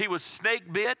shipwrecked. He was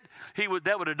snake bit.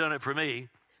 That would have done it for me.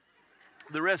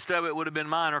 The rest of it would have been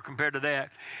minor compared to that.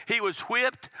 He was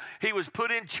whipped. He was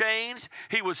put in chains.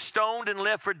 He was stoned and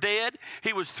left for dead.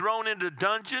 He was thrown into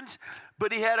dungeons.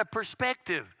 But he had a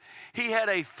perspective. He had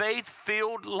a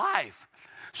faith-filled life.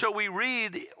 So we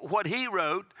read what he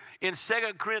wrote in 2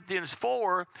 Corinthians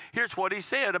 4. Here's what he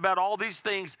said about all these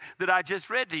things that I just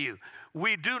read to you.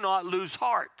 We do not lose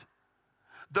heart.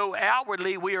 Though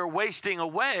outwardly we are wasting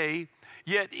away,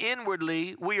 yet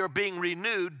inwardly we are being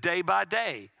renewed day by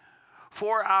day.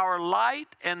 For our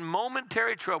light and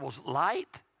momentary troubles,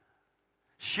 light,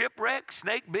 shipwreck,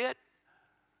 snake bit,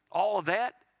 all of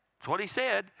that, that's what he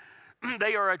said.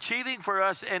 They are achieving for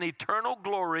us an eternal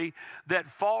glory that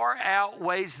far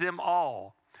outweighs them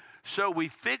all. So we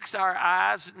fix our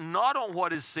eyes not on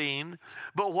what is seen,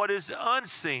 but what is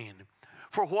unseen.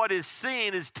 For what is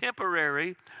seen is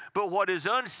temporary, but what is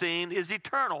unseen is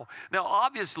eternal. Now,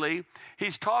 obviously,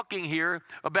 he's talking here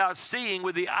about seeing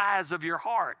with the eyes of your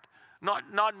heart. Not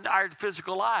our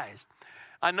physical eyes.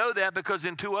 I know that because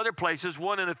in two other places,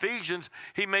 one in Ephesians,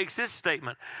 he makes this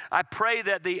statement. I pray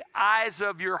that the eyes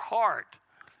of your heart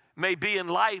may be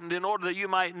enlightened in order that you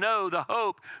might know the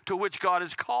hope to which God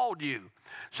has called you.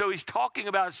 So he's talking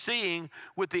about seeing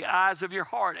with the eyes of your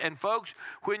heart. And folks,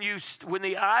 when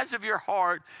the eyes of your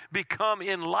heart become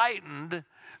enlightened,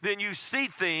 then you see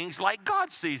things like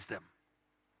God sees them.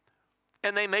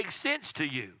 And they make sense to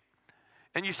you.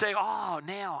 And you say, oh,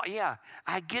 now, yeah,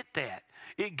 I get that.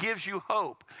 It gives you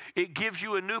hope. It gives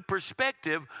you a new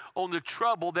perspective on the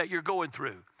trouble that you're going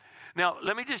through. Now,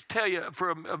 let me just tell you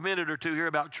for a minute or two here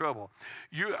about trouble.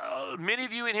 Many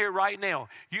of you in here right now,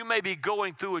 you may be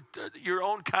going through your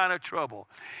own kind of trouble.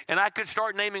 And I could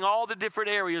start naming all the different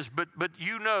areas, but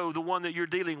you know the one that you're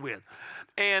dealing with.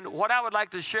 And what I would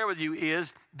like to share with you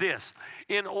is this.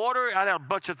 I had a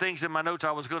bunch of things in my notes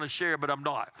I was going to share, but I'm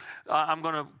not. I'm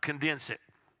going to condense it.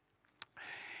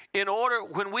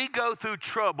 When we go through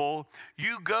trouble,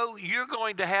 you're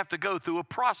going to have to go through a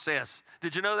process.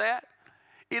 Did you know that?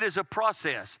 It is a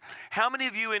process. How many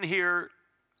of you in here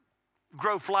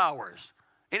grow flowers?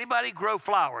 Anybody grow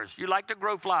flowers? You like to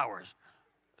grow flowers?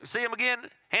 See them again?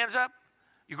 Hands up.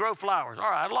 You grow flowers.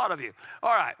 All right, a lot of you.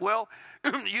 All right, well,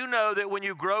 you know that when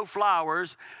you grow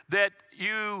flowers that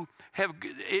you have,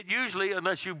 it usually,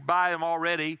 unless you buy them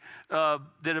already that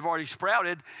have already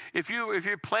sprouted, if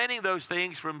you're planting those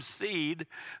things from seed,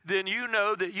 then you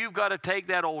know that you've got to take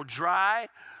that old dry,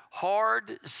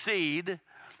 hard seed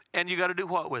and you got to do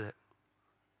what with it?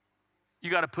 You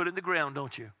got to put it in the ground,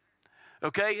 don't you?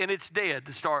 Okay, and it's dead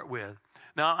to start with.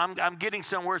 Now, I'm getting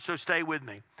somewhere, so stay with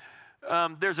me.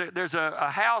 There's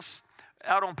a house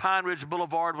out on Pine Ridge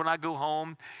Boulevard when I go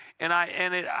home, and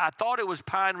I thought it was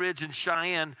Pine Ridge and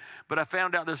Cheyenne, but I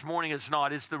found out this morning it's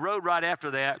not. It's the road right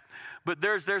after that. But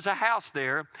there's a house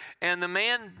there, and the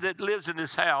man that lives in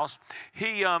this house,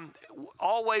 he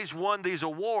always won these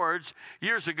awards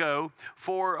years ago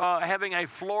for having a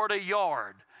Florida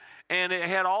yard. And it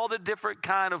had all the different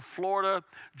kind of Florida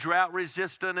drought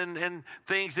resistant and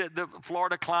things that the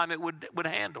Florida climate would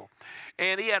handle.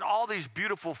 And he had all these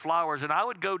beautiful flowers. And I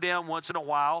would go down once in a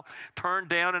while, turn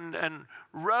down, and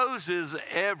roses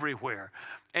everywhere.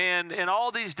 And all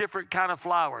these different kind of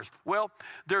flowers. Well,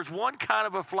 there's one kind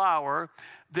of a flower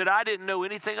that I didn't know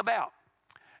anything about.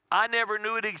 I never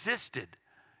knew it existed.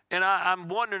 And I'm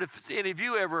wondering if any of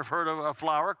you ever have heard of a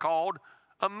flower called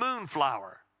a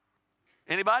moonflower.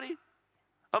 Anybody?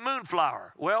 A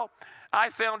moonflower. Well, I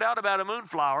found out about a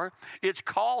moonflower. It's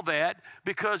called that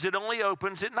because it only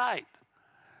opens at night.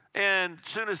 And as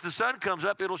soon as the sun comes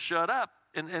up, it'll shut up.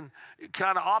 And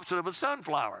kind of opposite of a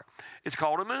sunflower. It's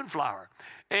called a moonflower.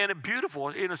 And it's beautiful.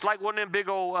 And it's like one of them big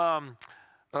old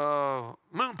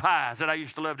moon pies that I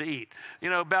used to love to eat. You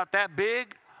know, about that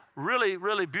big. Really,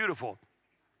 really beautiful.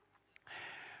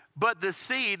 But the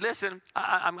seed, listen,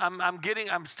 I'm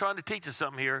trying to teach you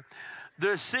something here.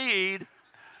 The seed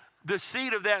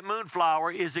of that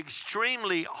moonflower is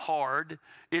extremely hard.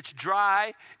 It's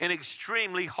dry and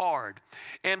extremely hard.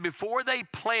 And before they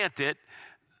plant it,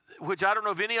 which I don't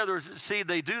know if any other seed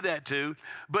they do that to,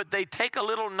 but they take a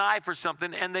little knife or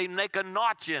something and they make a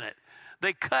notch in it.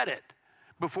 They cut it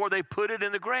before they put it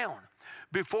in the ground.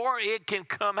 Before it can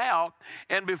come out,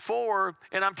 and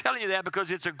I'm telling you that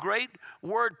because it's a great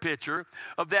word picture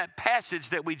of that passage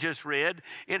that we just read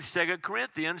in 2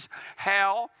 Corinthians,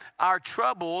 how our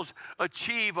troubles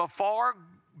achieve a far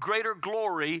greater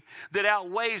glory that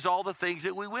outweighs all the things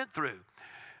that we went through.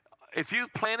 If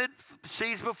you've planted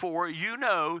seeds before, you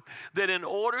know that in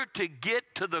order to get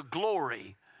to the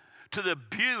glory, to the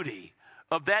beauty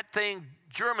of that thing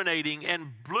germinating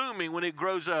and blooming when it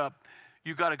grows up,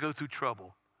 you got to go through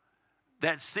trouble.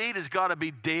 That seed has got to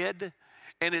be dead,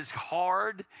 and it's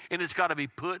hard, and it's got to be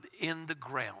put in the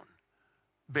ground,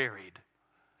 buried,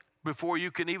 before you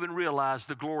can even realize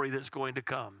the glory that's going to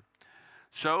come.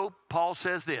 So Paul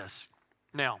says this.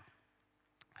 Now,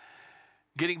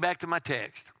 getting back to my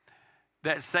text,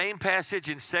 that same passage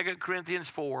in 2 Corinthians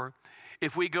 4,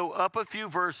 if we go up a few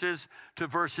verses to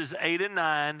verses 8 and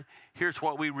 9, here's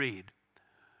what we read.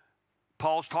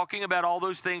 Paul's talking about all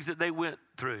those things that they went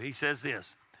through. He says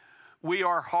this, we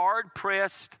are hard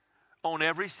pressed on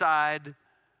every side,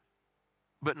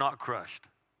 but not crushed.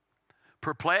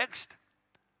 Perplexed,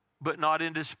 but not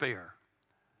in despair.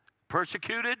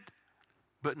 Persecuted,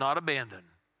 but not abandoned.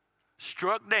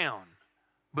 Struck down,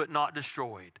 but not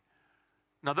destroyed.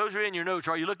 Now those are in your notes.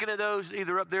 Are you looking at those?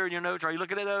 Either up there in your notes. Are you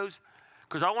looking at those?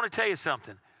 Because I want to tell you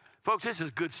something. Folks, this is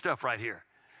good stuff right here.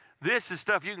 This is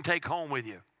stuff you can take home with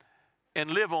you and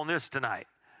live on this tonight.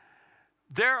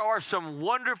 There are some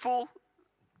wonderful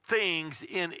things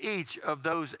in each of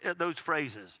those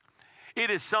phrases. It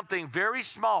is something very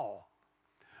small,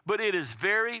 but it is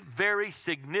very, very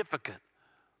significant.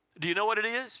 Do you know what it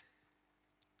is?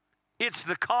 It's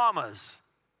the commas.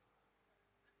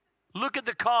 Look at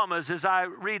the commas as I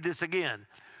read this again.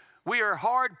 We are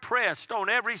hard pressed on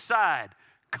every side,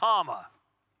 comma,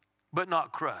 but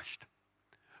not crushed.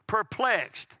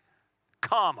 Perplexed,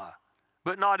 comma,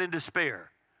 but not in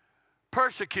despair.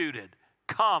 Persecuted,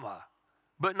 comma,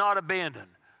 but not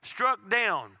abandoned. Struck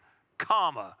down,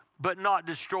 comma, but not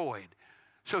destroyed.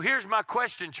 So here's my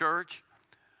question, church.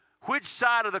 Which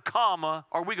side of the comma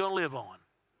are we going to live on?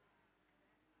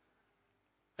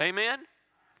 Amen?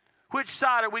 Which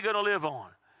side are we going to live on?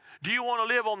 Do you want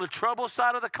to live on the trouble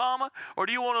side of the comma, or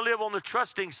do you want to live on the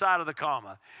trusting side of the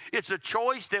comma? It's a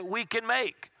choice that we can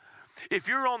make. If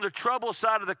you're on the trouble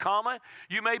side of the comma,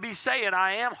 you may be saying,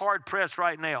 I am hard pressed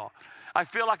right now. I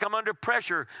feel like I'm under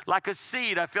pressure, like a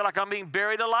seed. I feel like I'm being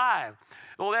buried alive.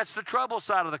 Well, that's the trouble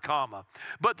side of the comma.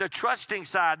 But the trusting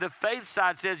side, the faith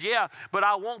side says, yeah, but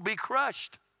I won't be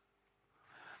crushed.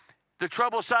 The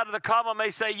trouble side of the comma may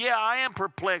say, yeah, I am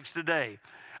perplexed today.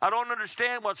 I don't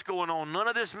understand what's going on. None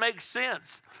of this makes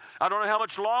sense. I don't know how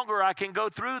much longer I can go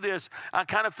through this. I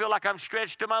kind of feel like I'm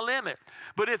stretched to my limit.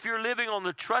 But if you're living on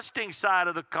the trusting side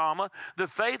of the comma, the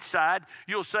faith side,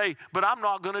 you'll say, but I'm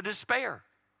not going to despair.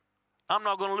 I'm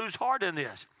not going to lose heart in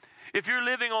this. If you're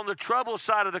living on the trouble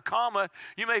side of the comma,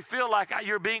 you may feel like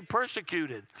you're being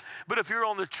persecuted. But if you're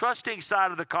on the trusting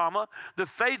side of the comma, the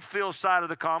faith-filled side of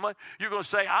the comma, you're going to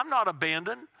say, I'm not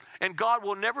abandoned, and God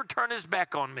will never turn his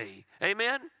back on me.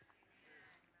 Amen?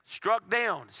 Struck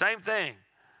down, same thing.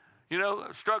 You know,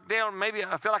 struck down, maybe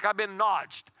I feel like I've been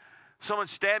notched. Someone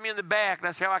stabbed me in the back.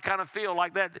 That's how I kind of feel,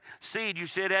 like that seed you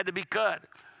said had to be cut.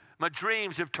 My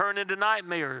dreams have turned into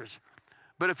nightmares.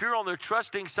 But if you're on the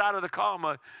trusting side of the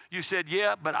comma, you said,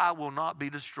 yeah, but I will not be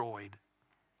destroyed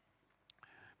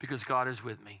because God is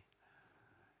with me.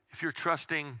 If you're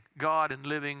trusting God and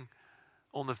living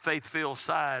on the faith-filled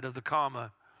side of the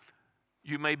comma,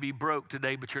 you may be broke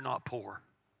today, but you're not poor.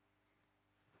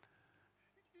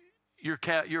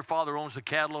 Your father owns the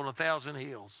cattle on 1,000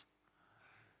 hills.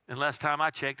 And last time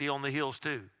I checked, he owned the hills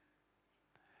too.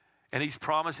 And he's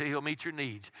promised that he'll meet your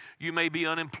needs. You may be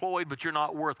unemployed, but you're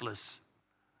not worthless.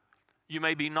 You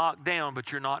may be knocked down,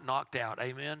 but you're not knocked out.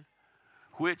 Amen?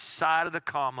 Which side of the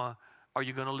comma are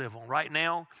you going to live on? Right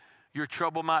now, your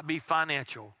trouble might be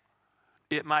financial.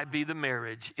 It might be the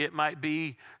marriage. It might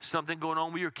be something going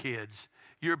on with your kids,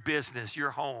 your business,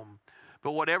 your home.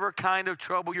 But whatever kind of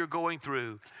trouble you're going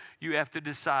through, you have to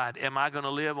decide, am I going to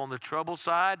live on the trouble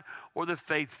side or the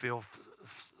faith-filled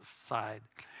side?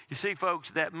 You see,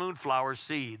 folks, that moonflower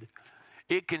seed,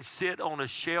 it can sit on a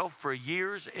shelf for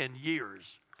years and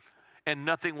years, and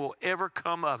nothing will ever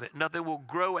come of it. Nothing will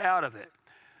grow out of it.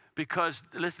 Because,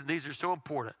 listen, these are so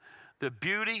important. The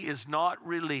beauty is not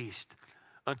released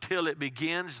until it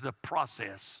begins the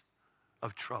process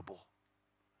of trouble.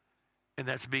 And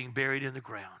that's being buried in the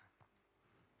ground.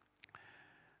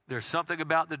 There's something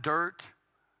about the dirt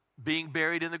being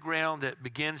buried in the ground that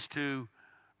begins to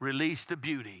release the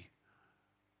beauty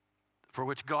for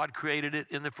which God created it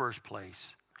in the first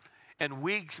place. And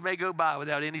weeks may go by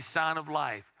without any sign of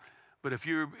life. But if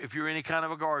you're any kind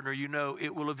of a gardener, you know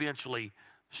it will eventually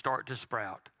start to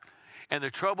sprout. And the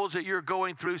troubles that you're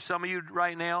going through, some of you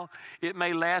right now, it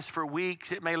may last for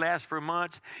weeks, it may last for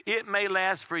months, it may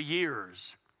last for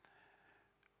years.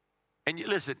 And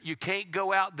listen, you can't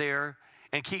go out there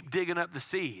and keep digging up the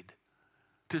seed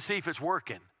to see if it's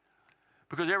working.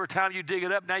 Because every time you dig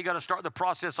it up, now you got to start the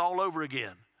process all over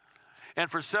again.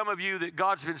 And for some of you that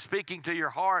God's been speaking to your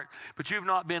heart, but you've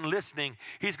not been listening,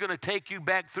 he's going to take you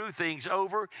back through things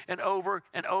over and over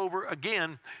and over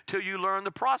again till you learn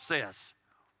the process.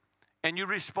 And you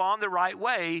respond the right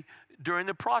way during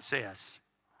the process.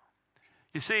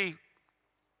 You see,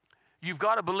 you've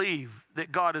got to believe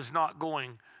that God is not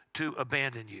going to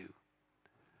abandon you.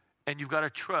 And you've got to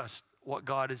trust what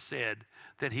God has said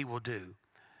that he will do.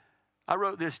 I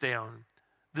wrote this down.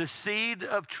 The seed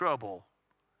of trouble,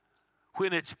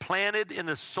 when it's planted in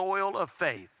the soil of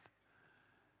faith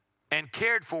and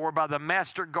cared for by the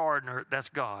master gardener, that's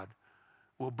God,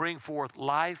 will bring forth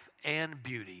life and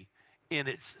beauty in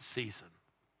its season.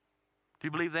 Do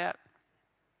you believe that?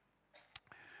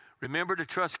 Remember to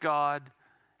trust God,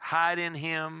 hide in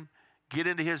him, get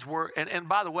into his word. And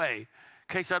by the way, in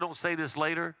case I don't say this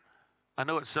later, I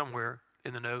know it's somewhere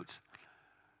in the notes.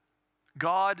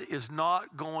 God is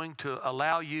not going to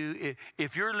allow you,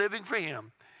 if you're living for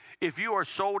him, if you are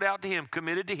sold out to him,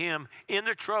 committed to him in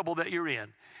the trouble that you're in,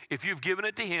 if you've given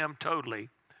it to him totally,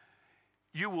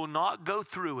 you will not go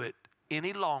through it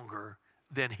any longer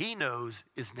than he knows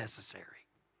is necessary.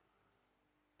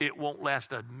 It won't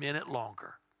last a minute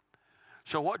longer.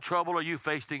 So what trouble are you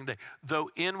facing today? Though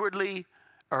inwardly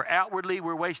or outwardly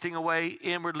we're wasting away,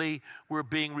 inwardly we're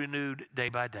being renewed day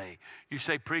by day. You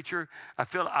say, preacher, I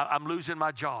feel I'm losing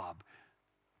my job.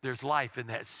 There's life in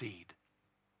that seed.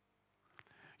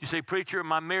 You say, preacher,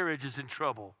 my marriage is in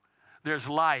trouble. There's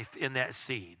life in that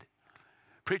seed.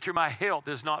 Preacher, my health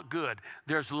is not good.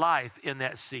 There's life in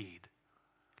that seed.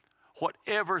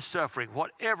 Whatever suffering,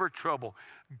 whatever trouble,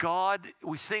 God,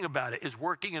 we sing about it, is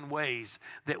working in ways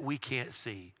that we can't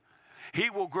see. He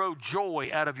will grow joy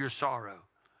out of your sorrow.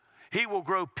 He will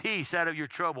grow peace out of your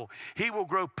trouble. He will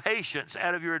grow patience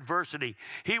out of your adversity.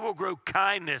 He will grow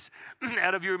kindness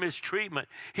out of your mistreatment.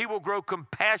 He will grow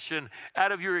compassion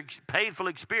out of your painful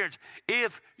experience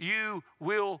if you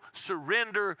will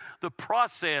surrender the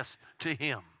process to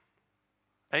him.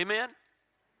 Amen?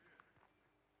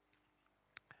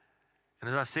 And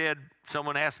as I said,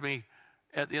 someone asked me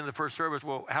at the end of the first service,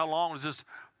 well, how long is this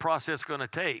process going to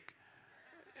take?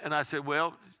 And I said,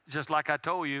 well, just like I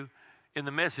told you in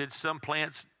the message, some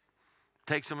plants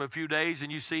takes them a few days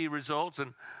and you see results,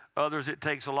 and others it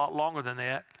takes a lot longer than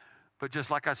that. But just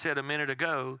like I said a minute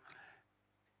ago,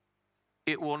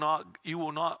 it will not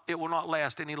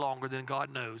last any longer than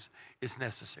God knows is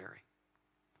necessary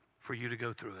for you to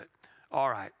go through it. All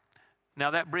right.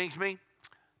 Now that brings me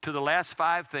to the last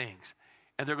 5 things,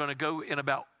 and they're going to go in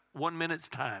about 1 minute's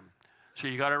time. So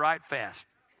you got to write fast.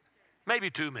 Maybe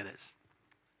 2 minutes.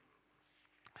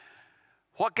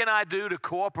 What can I do to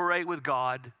cooperate with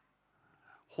God?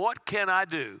 What can I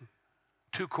do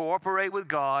to cooperate with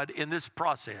God in this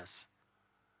process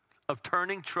of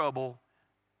turning trouble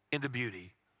into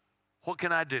beauty? What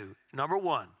can I do? Number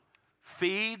 1,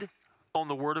 feed on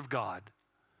the Word of God.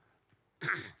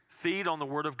 Feed on the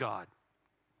Word of God.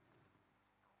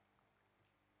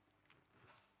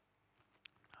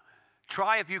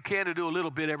 Try if you can to do a little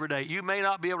bit every day. You may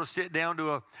not be able to sit down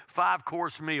to a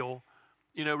 5-course meal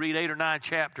read 8 or 9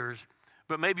 chapters,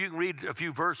 but maybe you can read a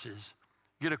few verses,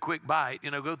 get a quick bite,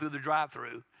 go through the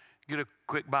drive-through, get a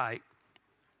quick bite.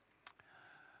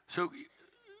 So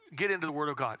get into the Word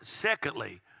of God.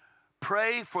 Secondly,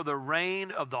 pray for the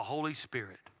reign of the Holy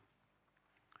Spirit.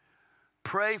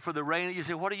 Pray for the reign. You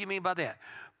say, what do you mean by that?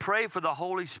 Pray for the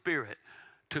Holy Spirit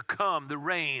to come, the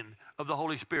reign of the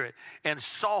Holy Spirit, and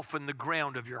soften the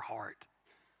ground of your heart.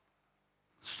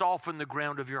 Soften the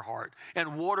ground of your heart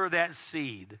and water that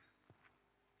seed.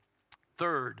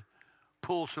 Third,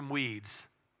 pull some weeds.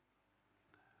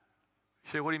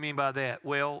 You say, what do you mean by that?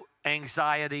 Well,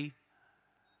 anxiety,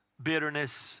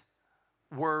 bitterness,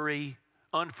 worry,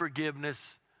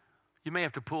 unforgiveness. You may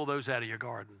have to pull those out of your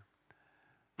garden.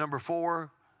 Number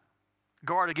 4,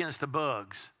 guard against the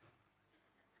bugs.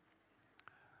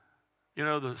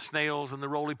 The snails and the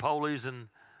roly-polies and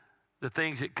the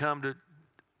things that come to,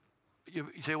 you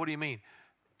say, what do you mean?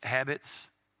 Habits,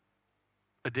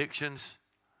 addictions,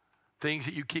 things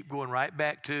that you keep going right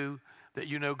back to that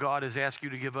God has asked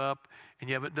you to give up and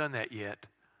you haven't done that yet.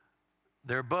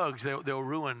 They're bugs. They'll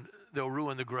ruin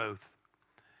the growth.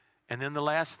 And then the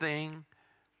last thing,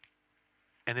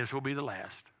 and this will be the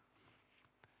last,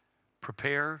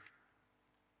 prepare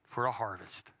for a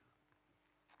harvest.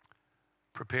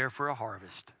 Prepare for a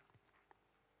harvest.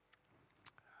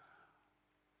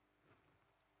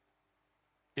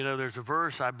 There's a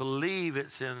verse, I believe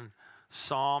it's in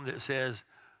Psalm, that says,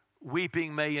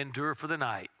 weeping may endure for the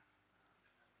night,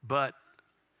 but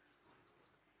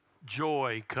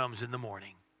joy comes in the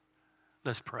morning.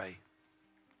 Let's pray.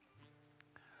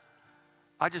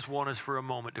 I just want us for a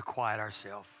moment to quiet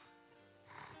ourselves.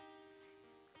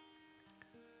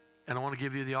 And I want to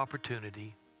give you the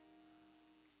opportunity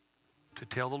to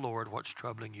tell the Lord what's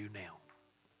troubling you now.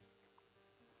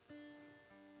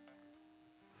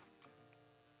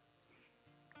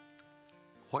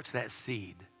 What's that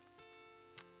seed?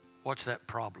 What's that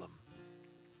problem?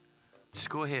 Just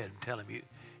go ahead and tell him.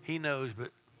 He knows, but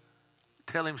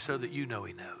tell him so that you know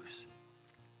he knows.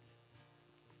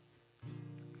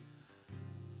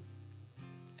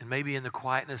 And maybe in the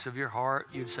quietness of your heart,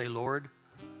 you'd say, Lord,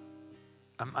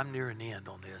 I'm near an end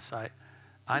on this.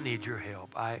 I need your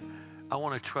help. I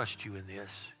want to trust you in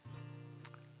this.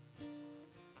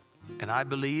 And I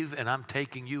believe, and I'm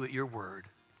taking you at your word,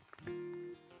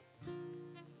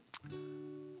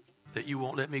 that you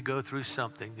won't let me go through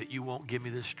something, that you won't give me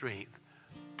the strength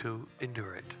to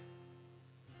endure it.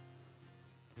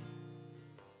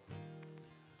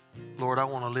 Lord, I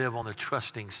want to live on the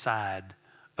trusting side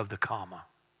of the comma.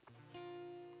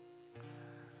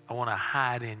 I want to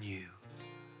hide in you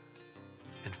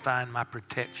and find my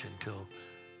protection till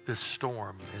this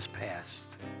storm has passed.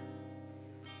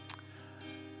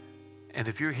 And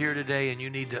if you're here today and you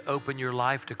need to open your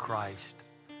life to Christ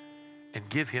and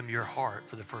give him your heart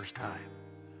for the first time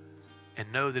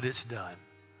and know that it's done,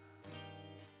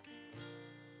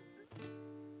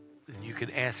 then you can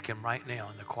ask him right now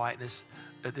in the quietness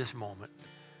at this moment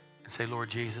and say, Lord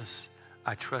Jesus,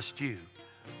 I trust you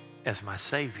as my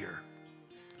Savior.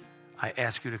 I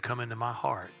ask you to come into my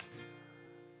heart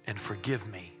and forgive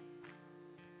me.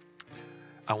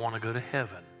 I want to go to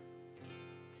heaven.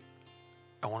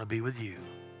 I want to be with you.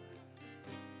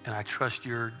 And I trust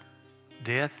your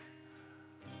death,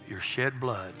 your shed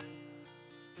blood,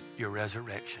 your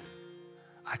resurrection.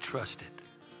 I trust it.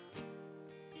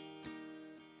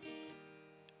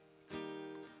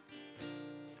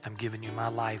 I'm giving you my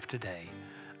life today.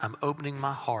 I'm opening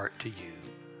my heart to you.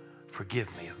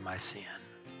 Forgive me of my sin.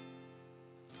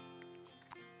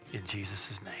 In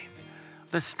Jesus' name.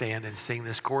 Let's stand and sing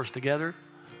this chorus together.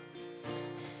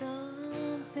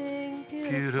 Something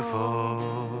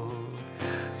Beautiful,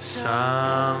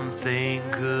 something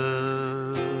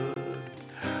good.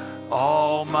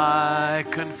 All my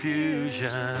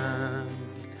confusion,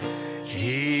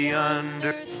 he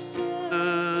understood.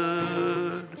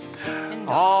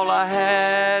 All I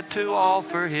had to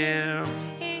offer him,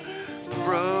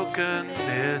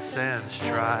 brokenness and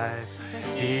strife,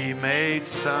 he made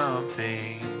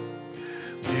something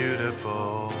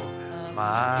beautiful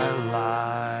my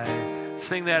life.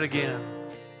 Sing that again.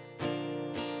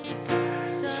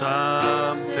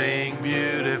 Something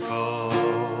beautiful,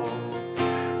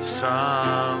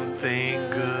 something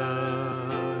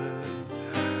good.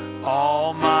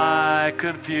 All my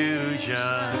confusion,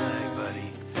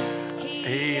 buddy,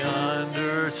 he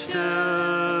understood.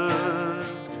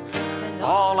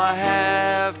 All I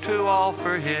have to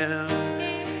offer him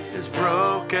is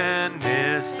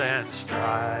brokenness and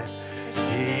strife.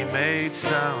 He made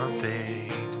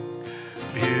something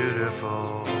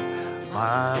beautiful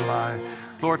my life.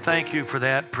 Lord, thank you for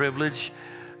that privilege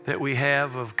that that we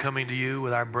have of coming to you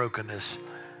with our brokenness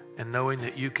and knowing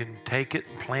that you can take it,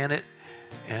 plant it,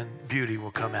 and beauty will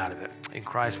come out of it. In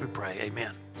Christ we pray,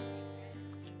 amen.